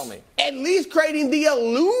 Tell me. At least creating the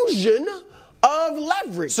illusion of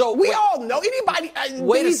leverage. So we all know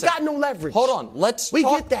he's got no leverage. Hold on.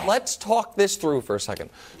 Get that. Let's talk this through for a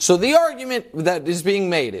second. So the argument that is being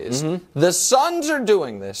made is the Suns are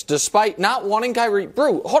doing this despite not wanting Kyrie.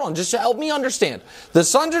 Brew, hold on, just help me understand. The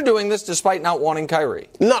Suns are doing this despite not wanting Kyrie.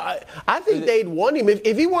 No, I think they'd want him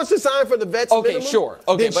if he wants to sign for the vets minimum. Okay, sure.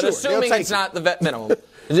 Okay, but assuming it's not the vet minimum,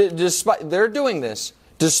 they're doing this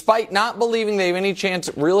despite not believing they have any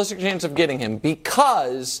realistic chance of getting him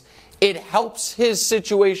because it helps his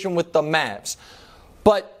situation with the Mavs.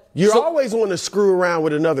 But You always want to screw around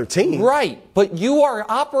with another team. Right. But you are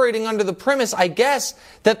operating under the premise, I guess,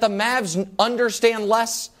 that the Mavs understand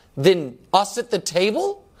less than us at the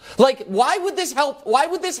table? Like, why would this help? Why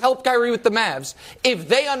would this help Kyrie with the Mavs if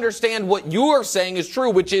they understand what you are saying is true,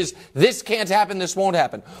 which is this can't happen, this won't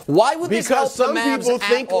happen? Why would this help the Mavs? Because some people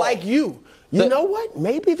think like you. You know what?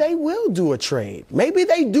 Maybe they will do a trade. Maybe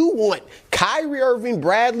they do want Kyrie Irving,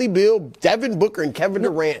 Bradley Beal, Devin Booker, and Kevin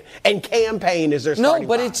Durant, and campaign as their starting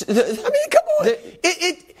five. it's. I mean, come on.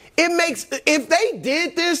 It makes, if they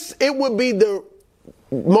did this, it would be the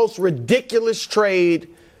most ridiculous trade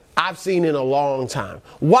I've seen in a long time.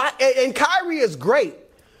 Why? And Kyrie is great.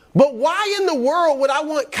 But why in the world would I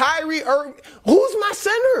want Kyrie Irving? Who's my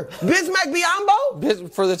center? Bismack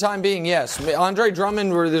Biyombo? For the time being, yes. Andre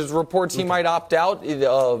Drummond, there's reports he might opt out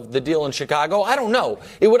of the deal in Chicago. I don't know.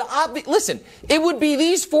 It would it would be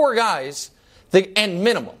these four guys and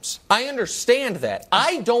minimums. I understand that.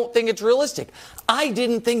 I don't think it's realistic. I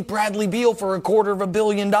didn't think Bradley Beal for $250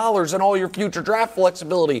 million and all your future draft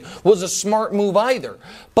flexibility was a smart move either.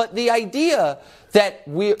 But the idea that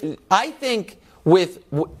I think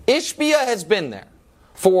Ishbia has been there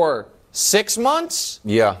for 6 months.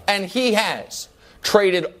 Yeah. And he has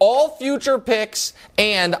traded all future picks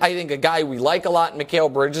and I think a guy we like a lot in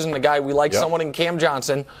Mikal Bridges and a guy we like someone in Cam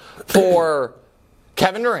Johnson for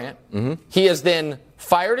Kevin Durant. Mm-hmm. He has then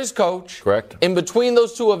fired his coach. Correct. In between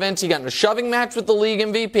those two events, he got in a shoving match with the league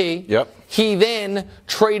MVP. Yep. He then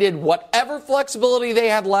traded whatever flexibility they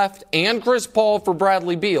had left and Chris Paul for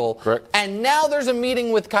Bradley Beal. Correct. And now there's a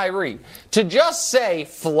meeting with Kyrie. To just say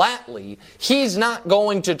flatly he's not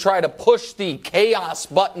going to try to push the chaos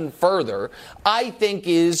button further, I think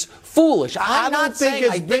is foolish. I don't think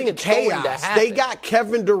it's been chaos. They got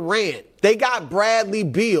Kevin Durant. They got Bradley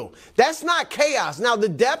Beal. That's not chaos. Now, the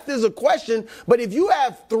depth is a question, but if you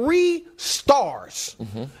have 3 stars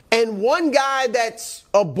and one guy that's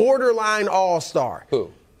a borderline all-star.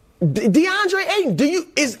 Who? DeAndre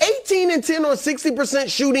Ayton. Is 18 and 10 on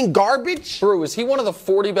 60% shooting garbage? Brew, is he one of the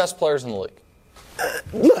 40 best players in the league?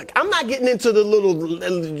 Look, I'm not getting into the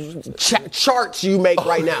little charts you make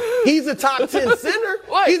right now. He's a top 10 center.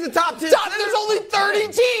 He's a top 10 center. There's only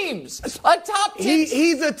 30 teams. A top 10.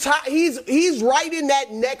 He's right in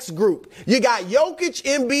that next group. You got Jokic,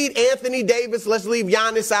 Embiid, Anthony Davis. Let's leave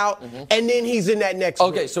Giannis out, and then he's in that next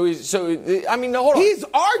group. Okay, hold on. He's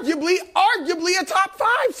arguably a top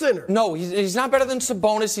 5 center. No, he's not better than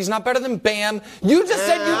Sabonis. He's not better than Bam. You just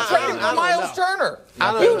said you traded for Miles Turner.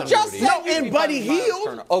 You just said and Buddy Hield.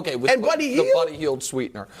 Okay, with Buddy the Hield. Buddy Hield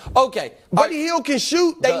sweetener. Okay, Buddy Hield can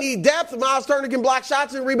shoot. They need depth. Miles Turner can block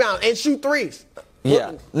shots and rebound and shoot threes.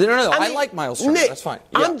 Yeah, no. I like Miles Turner. Nick, that's fine.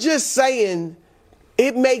 Yeah. I'm just saying,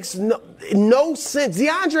 it makes no sense.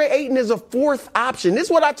 DeAndre Ayton is a 4th option. This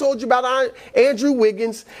is what I told you about Andrew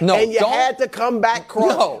Wiggins. No, and you had to come back.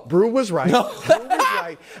 No, Brew was right. No. Brew was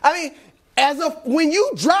right. I mean, when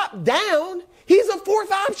you drop down. He's a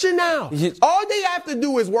 4th option now. All they have to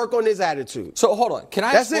do is work on his attitude. So hold on. Can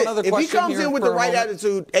I ask one other question? If he comes in with the right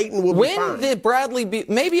attitude, Ayton will be fine. When the Bradley Beal,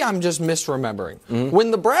 maybe I'm just misremembering.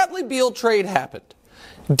 When the Bradley Beal trade happened,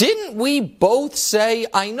 didn't we both say,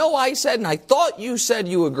 I know I said, and I thought you said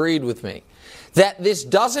you agreed with me, that this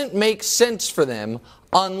doesn't make sense for them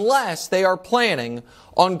unless they are planning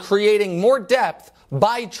on creating more depth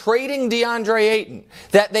by trading DeAndre Ayton,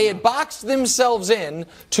 that they had boxed themselves in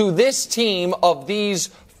to this team of these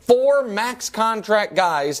 4 max contract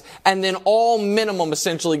guys and then all minimum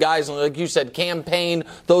essentially guys, like you said, campaign,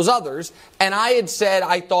 those others. And I had said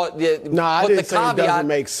I thought I didn't say it doesn't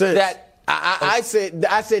make sense. I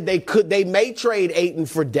said they may trade Ayton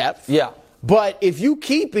for depth. Yeah. But if you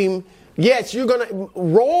keep him, yes, you're gonna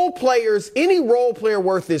any role player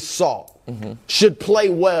worth his salt should play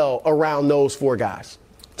well around those 4 guys.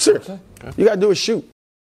 Seriously. Okay. You got to do is shoot.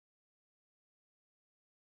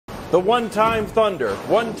 The one-time Thunder,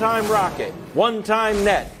 one-time Rocket, one-time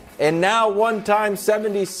Net, and now one-time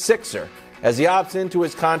 76er as he opts into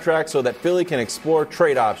his contract so that Philly can explore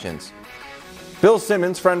trade options. Bill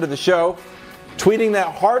Simmons, friend of the show, tweeting that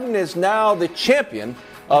Harden is now the champion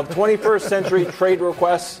of 21st century trade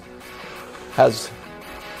requests, has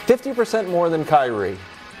 50% more than Kyrie.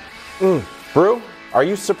 Brew, are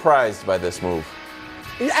you surprised by this move?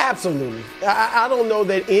 Yeah, absolutely. I don't know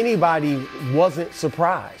that anybody wasn't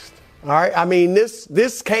surprised. All right. I mean,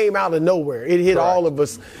 this came out of nowhere. It hit all of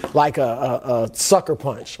us like a sucker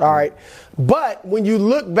punch. All right. But when you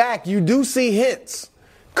look back, you do see hints.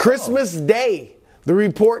 Christmas Day, the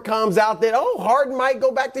report comes out that, Harden might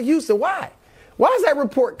go back to Houston. Why? Why does that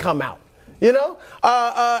report come out? You know,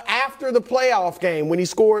 after the playoff game when he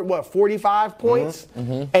scored, 45 points?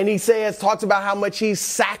 And he talks about how much he's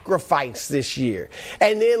sacrificed this year.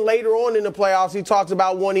 And then later on in the playoffs, he talks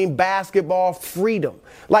about wanting basketball freedom.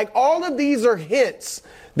 Like, all of these are hints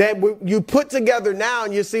that you put together now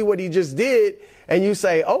and you see what he just did. And you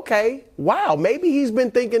say, okay, wow, maybe he's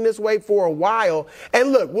been thinking this way for a while.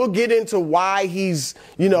 And look, we'll get into why he's,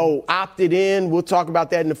 opted in. We'll talk about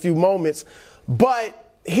that in a few moments.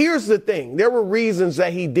 But here's the thing. There were reasons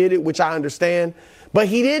that he did it, which I understand. But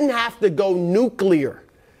he didn't have to go nuclear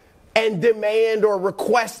and demand or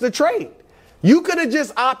request the trade. You could have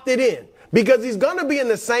just opted in. Because he's going to be in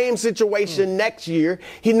the same situation next year.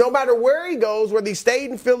 No matter where he goes, whether he stayed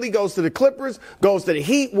in Philly, goes to the Clippers, goes to the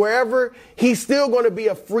Heat, wherever, he's still going to be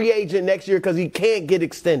a free agent next year because he can't get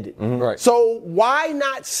extended. Right. So why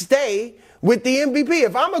not stay with the MVP?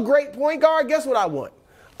 If I'm a great point guard, guess what I want?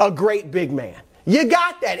 A great big man. You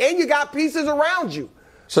got that. And you got pieces around you.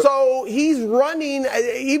 So he's running,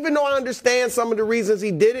 even though I understand some of the reasons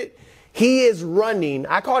he did it, he is running.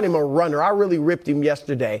 I called him a runner. I really ripped him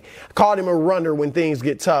yesterday. I called him a runner when things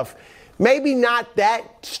get tough. Maybe not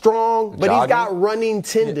that strong, but he's got running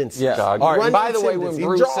tendencies. Yeah. All right. By the way, when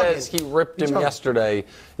Bruce says he ripped him yesterday,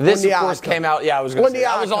 this, of course, came out. Yeah, I was going to say.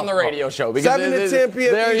 I was on the radio show. Because 7 to 10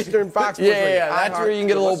 p.m. Eastern, Fox Sports Radio. Yeah. That's where you can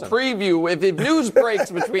get a little preview. If news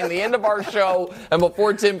breaks between the end of our show and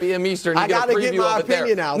before 10 p.m. Eastern, you get a preview of it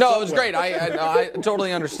there. No, it was great. I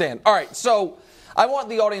totally understand. All right, so I want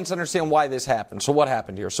the audience to understand why this happened. So what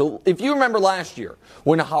happened here? So if you remember last year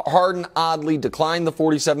when Harden oddly declined the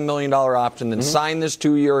 $47 million option, then signed this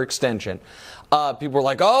 2-year extension, people were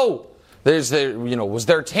like, oh, was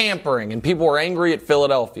there tampering? And people were angry at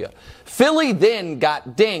Philadelphia. Philly then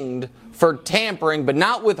got dinged for tampering, but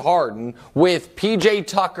not with Harden, with P.J.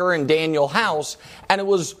 Tucker and Daniel House. And it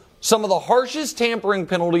was some of the harshest tampering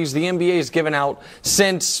penalties the NBA has given out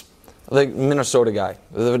since the Minnesota guy,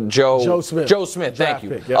 Joe Smith. Joe Smith, thank you.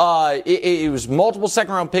 Pick, yep. It was multiple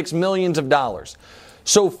second-round picks, millions of dollars.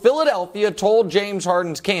 So Philadelphia told James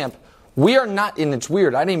Harden's camp, we are not, and it's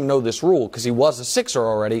weird, I didn't even know this rule because he was a Sixer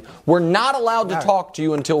already, we're not allowed to talk to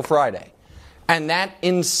you until Friday. And that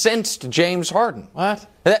incensed James Harden. What?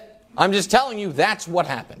 I'm just telling you, that's what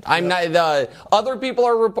happened. I'm not. Other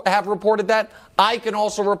people have reported that. I can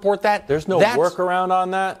also report that. There's no workaround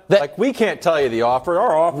on that. Like, we can't tell you the offer.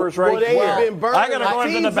 Our offer's right here. Well, been burned. I got to go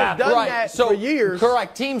into the bathroom. Right. For years.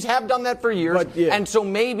 Correct. Teams have done that for years. But, yeah. And so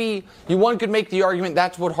maybe one could make the argument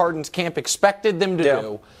that's what Harden's camp expected them to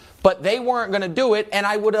do. But they weren't going to do it. And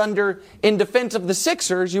I would in defense of the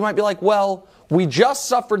Sixers, you might be like, well, we just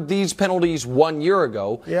suffered these penalties 1 year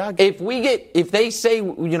ago. Yeah. If they say,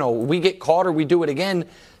 we get caught or we do it again,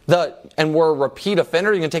 and we're a repeat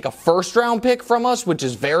offender, you're going to take a first-round pick from us, which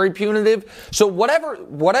is very punitive. So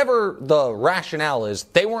whatever the rationale is,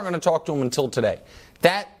 they weren't going to talk to him until today.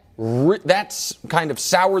 That's kind of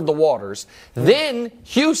soured the waters. Then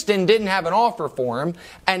Houston didn't have an offer for him,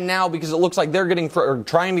 and now because it looks like they're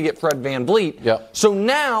trying to get Fred VanVleet, so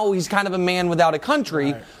now he's kind of a man without a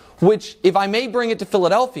country. Right. Which, if I may bring it to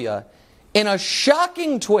Philadelphia, in a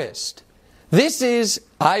shocking twist, this is,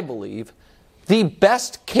 I believe, the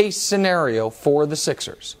best case scenario for the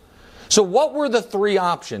Sixers. So what were the three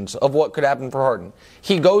options of what could happen for Harden?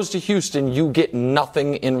 He goes to Houston, you get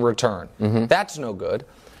nothing in return. That's no good.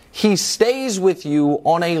 He stays with you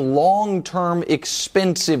on a long-term,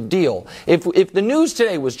 expensive deal. If the news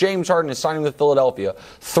today was James Harden is signing with Philadelphia,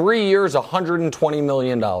 3 years, $120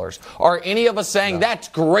 million, are any of us saying that's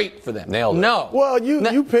great for them? Nailed it. No. Well,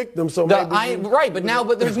 you picked them, so maybe. Right,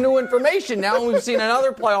 but there's new information now, and we've seen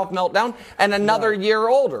another playoff meltdown and another year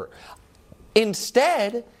older.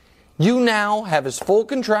 Instead, you now have his full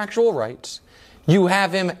contractual rights. You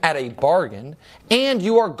have him at a bargain, and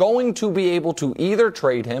you are going to be able to either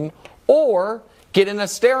trade him or get in a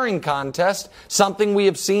staring contest, something we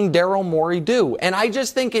have seen Daryl Morey do. And I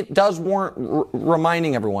just think it does warrant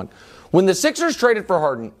reminding everyone. When the Sixers traded for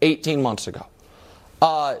Harden 18 months ago,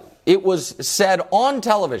 it was said on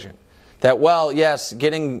television that, well, yes,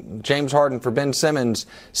 getting James Harden for Ben Simmons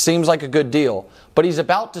seems like a good deal, but he's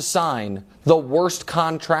about to sign the worst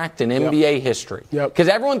contract in NBA history. Because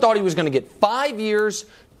everyone thought he was going to get 5 years,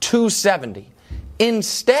 $270.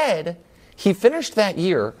 Instead, he finished that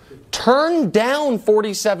year, turned down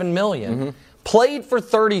 $47 million, played for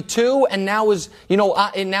 32, and now is, now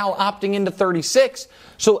opting into 36.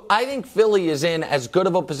 So I think Philly is in as good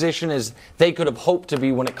of a position as they could have hoped to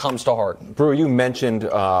be when it comes to Harden. Brewer, you mentioned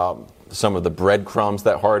some of the breadcrumbs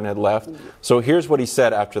that Harden had left. So here's what he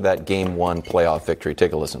said after that Game 1 playoff victory.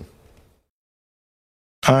 Take a listen.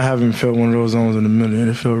 I haven't felt one of those zones in a minute.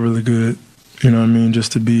 It felt really good. You know what I mean?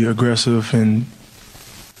 Just to be aggressive and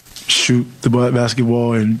shoot the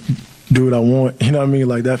basketball and do what I want. You know what I mean?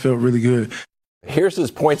 Like, that felt really good. Here's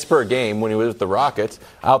his points per game when he was with the Rockets,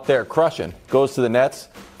 out there crushing. Goes to the Nets,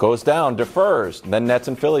 goes down, defers. Then Nets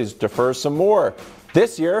and Phillies defers some more.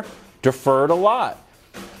 This year, deferred a lot.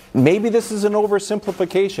 Maybe this is an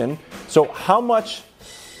oversimplification. So how much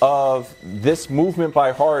of this movement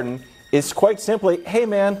by Harden is quite simply, hey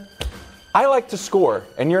man, I like to score,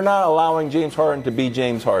 and you're not allowing James Harden to be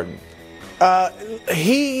James Harden?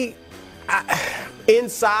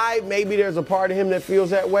 Inside, maybe there's a part of him that feels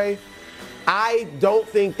that way. I don't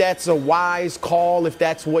think that's a wise call if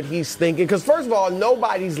that's what he's thinking. Because, first of all,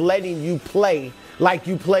 nobody's letting you play like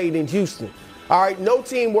you played in Houston. All right, no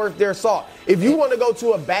team worth their salt. If you want to go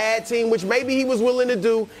to a bad team, which maybe he was willing to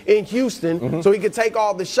do in Houston so he could take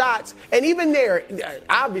all the shots, and even there,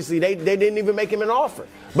 obviously, they didn't even make him an offer.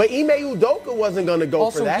 But Ime Udoka wasn't going to go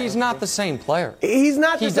for that. Also, he's not the same player. He's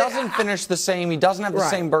not the He same. doesn't finish the same. He doesn't have the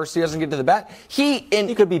same burst. He doesn't get to the bat. He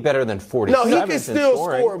could be better than 40. No, he can still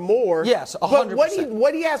score more. Yes, 100%. But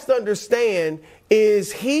what he has to understand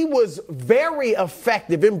is he was very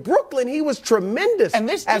effective. In Brooklyn, he was tremendous and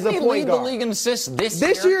this, as a point lead guard. the league in assists this year.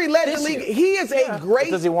 This year he led the league. He is a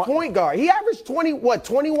great point guard. He averaged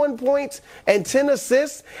 21 points and 10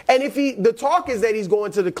 assists. And if the talk is that he's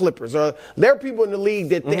going to the Clippers, or there are people in the league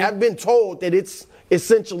that I've been told that it's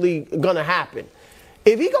essentially going to happen.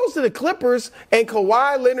 If he goes to the Clippers and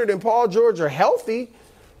Kawhi Leonard and Paul George are healthy,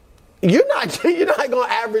 you're not going to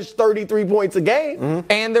average 33 points a game.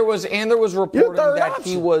 And there was reporting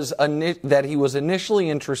that he was initially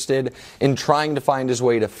interested in trying to find his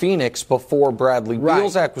way to Phoenix before Bradley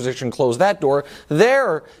Beal's acquisition closed that door.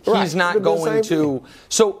 He's not going to.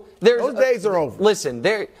 So those days are over. Listen,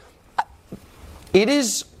 it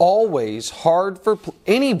is always hard for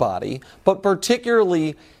anybody, but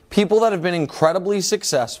particularly people that have been incredibly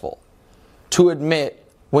successful, to admit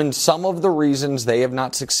when some of the reasons they have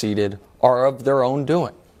not succeeded are of their own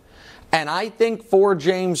doing. And I think for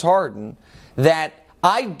James Harden that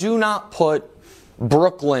I do not put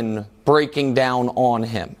Brooklyn breaking down on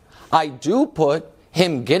him. I do put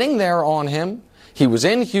him getting there on him. He was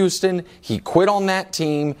in Houston. He quit on that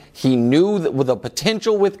team. He knew that with the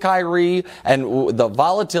potential with Kyrie and the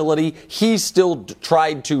volatility, he still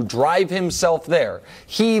tried to drive himself there.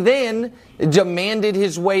 He then demanded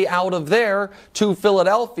his way out of there to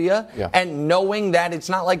Philadelphia, and knowing that it's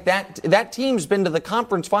not like that team's been to the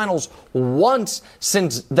conference finals once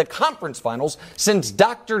since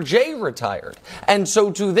Dr. J retired. And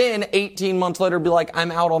so to then 18 months later be like,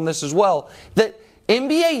 I'm out on this as well. That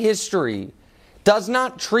NBA history does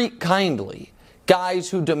not treat kindly guys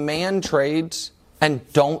who demand trades and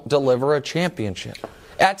don't deliver a championship.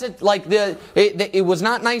 That's it. Like it was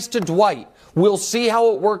not nice to Dwight. We'll see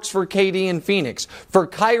how it works for KD in Phoenix. For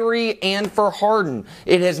Kyrie and for Harden,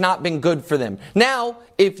 it has not been good for them. Now,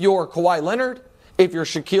 if you're Kawhi Leonard, if you're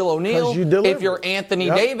Shaquille O'Neal, if you're Anthony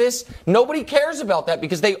Davis, nobody cares about that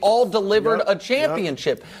because they all delivered a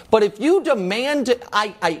championship. But if you demand,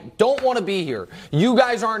 I don't want to be here. You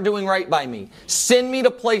guys aren't doing right by me. Send me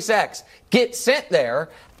to place X. Get sent there,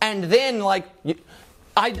 and then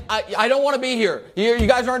I don't want to be here. You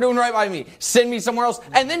guys aren't doing right by me. Send me somewhere else.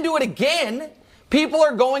 And then do it again. People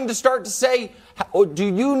are going to start to say, do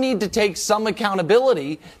you need to take some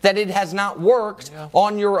accountability that it has not worked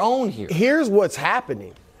on your own here? Here's what's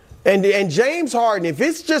happening. And James Harden, if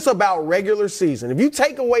it's just about regular season, if you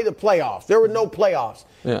take away the playoffs, there were no playoffs,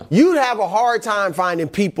 you'd have a hard time finding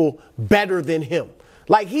people better than him.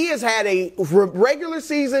 Like, he has had a regular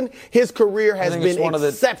season, his career has been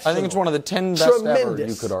exceptional. I think it's one of the 10 best ever,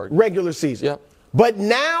 you could argue. Regular season. Yep. But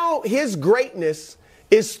now his greatness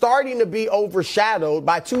is starting to be overshadowed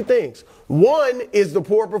by two things. One is the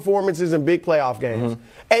poor performances in big playoff games.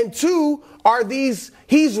 And two are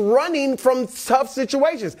he's running from tough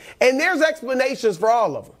situations. And there's explanations for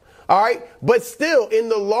all of them. All right. But still, in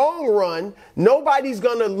the long run, nobody's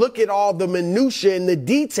going to look at all the minutia and the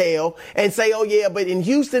detail and say, oh, yeah, but in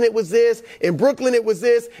Houston it was this, in Brooklyn it was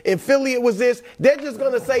this, in Philly it was this. They're just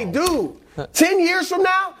going to say, dude, 10 years from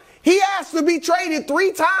now, he has to be traded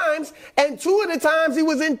 3 times, and 2 of the times he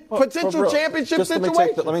was in potential championship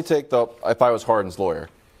situations. Let me take if I was Harden's lawyer.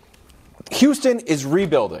 Houston is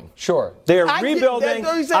rebuilding. Sure. They're rebuilding.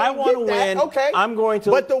 I want to win. Okay. I'm going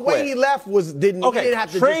to But the quit. way he left he didn't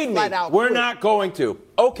have to trade just flat out We're quit. not going to.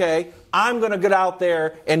 Okay, I'm going to get out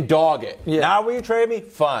there and dog it. Now will you trade me?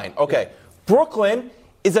 Fine. Okay. Brooklyn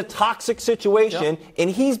is a toxic situation, and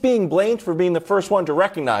he's being blamed for being the first one to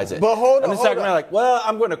recognize it. But hold on. And the second man,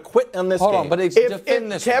 I'm going to quit on this game. Hold on, but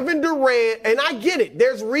defend this. Kevin Durant, and I get it,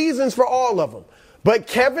 there's reasons for all of them. But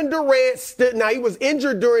Kevin Durant, now he was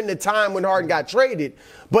injured during the time when Harden got traded,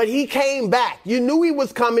 but he came back. You knew he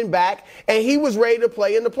was coming back, and he was ready to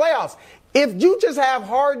play in the playoffs. If you just have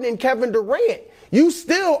Harden and Kevin Durant, you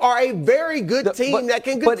still are a very good team that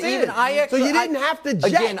can contend. So you didn't have to jet.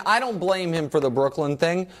 Again, I don't blame him for the Brooklyn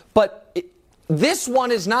thing, but this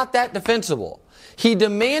one is not that defensible. He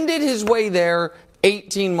demanded his way there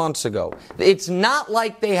 18 months ago. It's not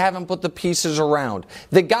like they haven't put the pieces around.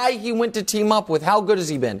 The guy he went to team up with, how good has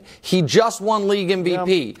he been? He just won league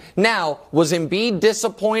MVP. Yeah. Now, was Embiid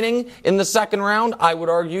disappointing in the second round? I would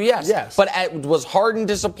argue yes. But was Harden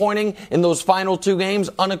disappointing in those final 2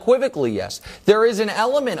 games? Unequivocally yes. There is an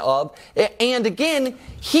element of, and again,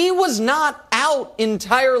 he was not out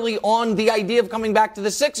entirely on the idea of coming back to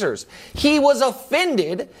the Sixers. He was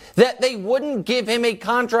offended that they wouldn't give him a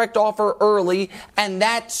contract offer early, and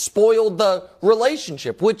that spoiled the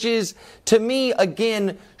relationship, which is, to me,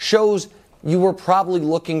 again, shows you were probably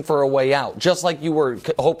looking for a way out, just like you were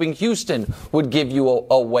hoping Houston would give you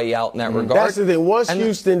a way out in that regard. That's the thing. Once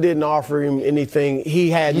Houston didn't offer him anything, he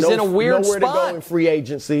had in a weird nowhere spot. to go in free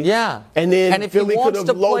agency. Yeah. And then Philly could have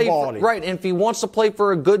lowballed him. Right. And if he wants to play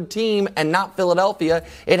for a good team and not Philadelphia,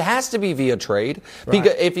 it has to be via trade. Right.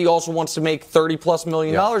 Because if he also wants to make $30+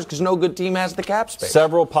 million, because no good team has the cap space.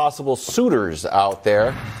 Several possible suitors out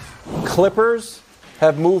there. Clippers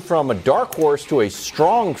have moved from a dark horse to a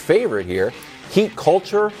strong favorite here. Heat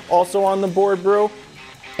culture also on the board, Brew.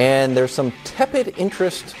 And there's some tepid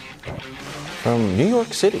interest from New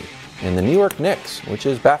York City and the New York Knicks, which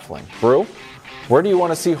is baffling. Brew, where do you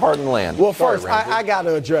want to see Harden land? Well, first, I got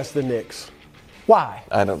to address the Knicks. Why?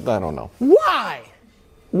 I don't know. Why?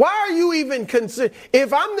 Why are you even consider?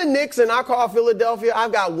 If I'm the Knicks and I call Philadelphia,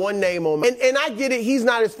 I've got one name on me. And I get it, he's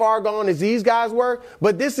not as far gone as these guys were,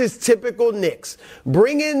 but this is typical Knicks.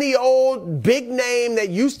 Bring in the old big name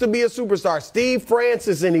that used to be a superstar. Steve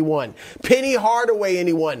Francis, anyone. Penny Hardaway,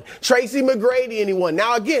 anyone. Tracy McGrady, anyone.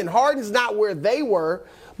 Now, again, Harden's not where they were,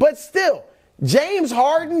 but still, James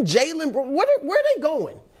Harden, Jalen, where are they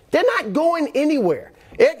going? They're not going anywhere.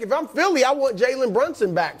 If I'm Philly, I want Jalen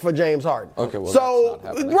Brunson back for James Harden. Okay, well, so that's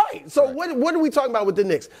not happening. right. So right. What are we talking about with the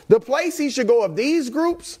Knicks? The place he should go of these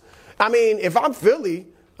groups. I mean, if I'm Philly,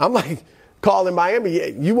 I'm like calling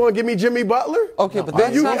Miami. You want to give me Jimmy Butler? Okay, but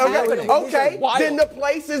that's not happening. Okay, then the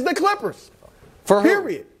place is the Clippers. For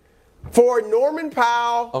period. For Norman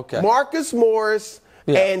Powell, Marcus Morris.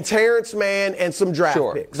 Yeah. And Terrence Mann and some draft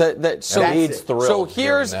picks. So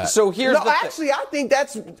here's actually, I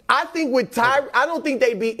think with Ty, I don't think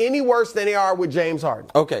they'd be any worse than they are with James Harden.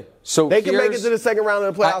 Okay, so they can make it to the second round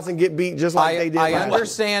of the playoffs and get beat just like they did. I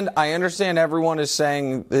understand. Everyone is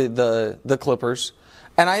saying the Clippers,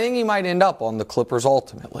 and I think he might end up on the Clippers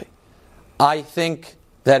ultimately. I think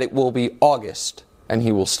that it will be August, and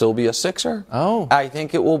he will still be a Sixer. Oh, I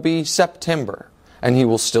think it will be September, and he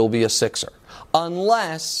will still be a Sixer.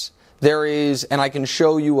 Unless there is, and I can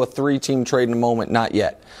show you a 3-team trade in a moment, not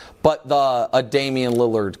yet, but a Damian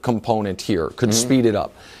Lillard component here could speed it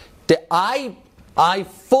up. I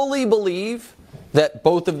fully believe that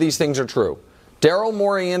both of these things are true. Daryl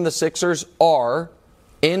Morey and the Sixers are,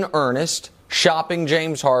 in earnest, shopping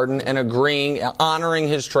James Harden and honoring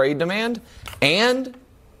his trade demand, and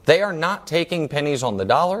they are not taking pennies on the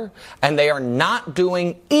dollar, and they are not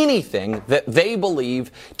doing anything that they believe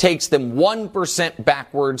takes them 1%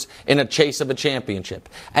 backwards in a chase of a championship.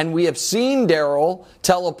 And we have seen Daryl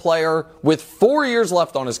tell a player with 4 years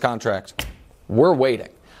left on his contract, we're waiting.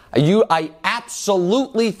 I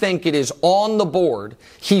absolutely think it is on the board.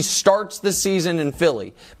 He starts the season in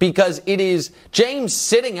Philly because it is James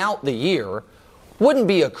sitting out the year wouldn't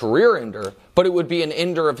be a career ender, but it would be an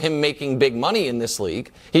ender of him making big money in this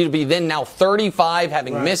league. He'd be then now 35,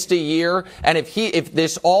 having missed a year, and if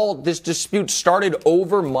this dispute started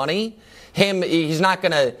over money, he's not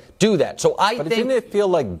going to do that. So I think. Didn't it feel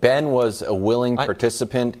like Ben was a willing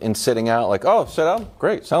participant in sitting out? Like, oh, sit out?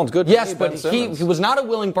 Great. Sounds good. Yes, but he was not a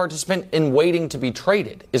willing participant in waiting to be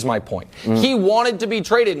traded, is my point. He wanted to be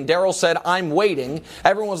traded, and Daryl said, I'm waiting.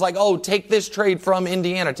 Everyone was like, oh, take this trade from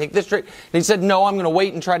Indiana. Take this trade. And he said, no, I'm going to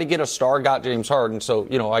wait and try to get a star. Got James Harden. So,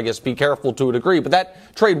 I guess be careful to a degree. But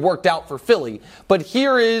that trade worked out for Philly. But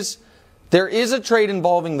there is a trade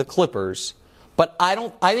involving the Clippers. But I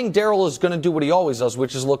think Daryl is going to do what he always does,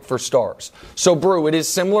 which is look for stars. So, Brew, it is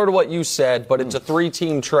similar to what you said, but it's a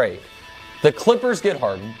 3-team trade. The Clippers get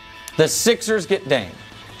Harden. The Sixers get Dame.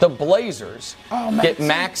 The Blazers get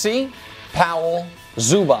Maxey, Powell,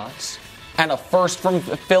 Zubac, and a first from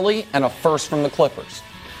Philly and a first from the Clippers.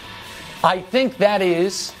 I think that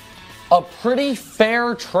is a pretty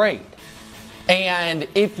fair trade. And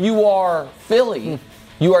if you are Philly,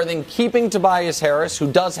 You are then keeping Tobias Harris, who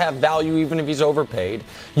does have value even if he's overpaid.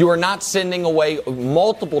 You are not sending away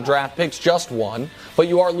multiple draft picks, just one. But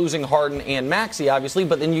you are losing Harden and Maxey, obviously,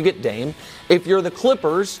 but then you get Dame. If you're the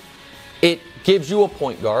Clippers, it gives you a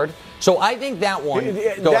point guard. So I think that one.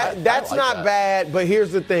 That's not bad, but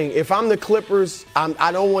here's the thing. If I'm the Clippers,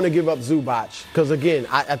 I don't want to give up Zubac because, again,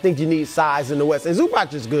 I think you need size in the West. And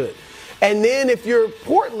Zubac is good. And then if you're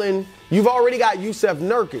Portland, you've already got Yusef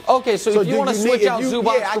Nurkic. Okay, so if you want to switch out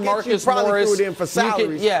Zubac for Marcus Morris, threw it in for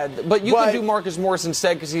salaries. But you could do Marcus Morris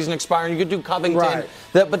instead because he's an expiring. You could do Covington. Right.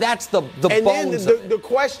 But that's the and bones. And then the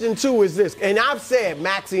question, too, is this. And I've said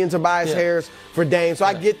Maxey and Tobias Harris for Dame, so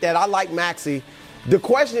I get that. I like Maxey. The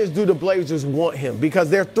question is, do the Blazers want him?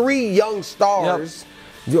 Because their 3 young stars,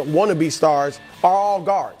 wannabe stars, are all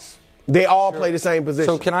guards. They all play the same position.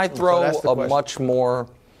 So can I throw a much more...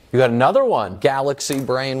 You got another one. Galaxy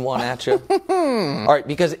brain one at you. All right,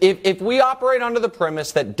 because if we operate under the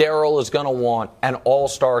premise that Daryl is going to want an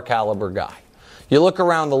all-star caliber guy, you look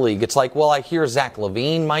around the league, it's like, well, I hear Zach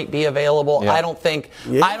LaVine might be available. Yeah. I don't think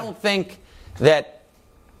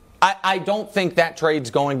that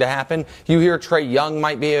trade's going to happen. You hear Trae Young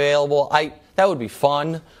might be available. That would be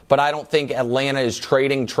fun, but I don't think Atlanta is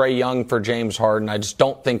trading Trae Young for James Harden. I just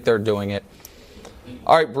don't think they're doing it.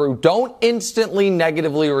 All right, Brew, don't instantly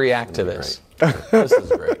negatively react to this. This is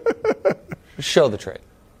great. Show the trade.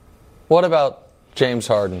 What about James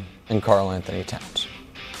Harden and Karl Anthony Towns?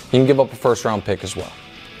 You can give up a first-round pick as well.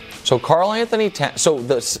 So Karl Anthony Towns.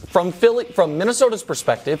 So from Minnesota's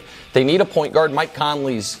perspective, they need a point guard. Mike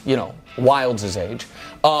Conley's, Wilds' age.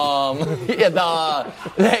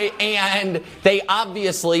 They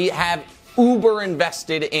obviously have uber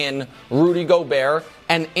invested in Rudy Gobert,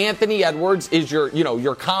 and Anthony Edwards is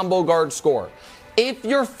your combo guard scorer. If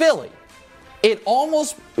you're Philly, it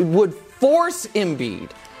almost would force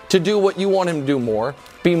Embiid to do what you want him to do more,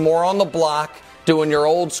 be more on the block, doing your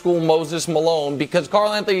old school Moses Malone, because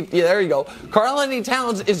Karl Anthony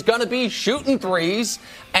Towns is going to be shooting threes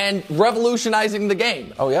and revolutionizing the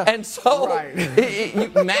game. Oh, yeah. And so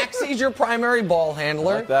Maxey's your primary ball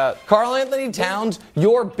handler. Like that. Karl Anthony Towns,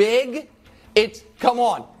 you're big. Come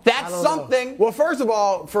on. That's something. Well, first of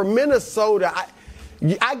all, for Minnesota,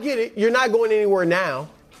 I get it. You're not going anywhere now,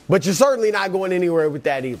 but you're certainly not going anywhere with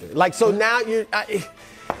that either. Now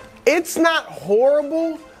it's not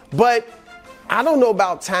horrible, but I don't know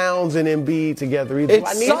about Towns and Embiid together either.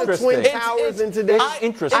 I need the Twin Towers in today.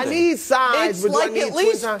 I need size, but I need at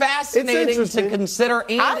least fascinating to consider.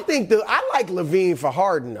 I like LaVine for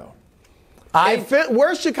Harden, though.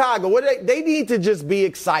 Where's Chicago? They need to just be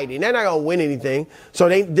exciting. They're not going to win anything. So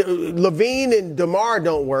LaVine and DeMar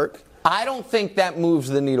don't work. I don't think that moves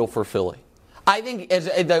the needle for Philly. I think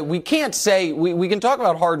we can't say we can talk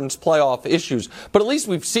about Harden's playoff issues, but at least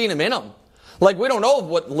we've seen him in them. We don't know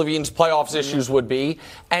what LaVine's playoffs issues would be,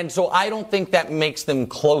 and so I don't think that makes them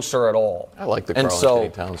closer at all. I like the Karl Anthony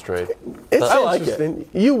Towns trade. It's interesting.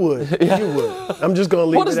 You would. You would. I'm just going to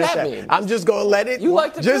leave what does it at that that. mean? I'm just going to let it. You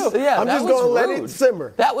like to do. Yeah, I'm just going to let it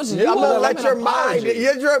simmer. That was I'm going to let your mind,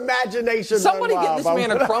 your imagination. Somebody run get wild. this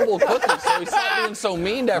man a crumble cookie so he stopped being so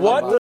mean to everyone.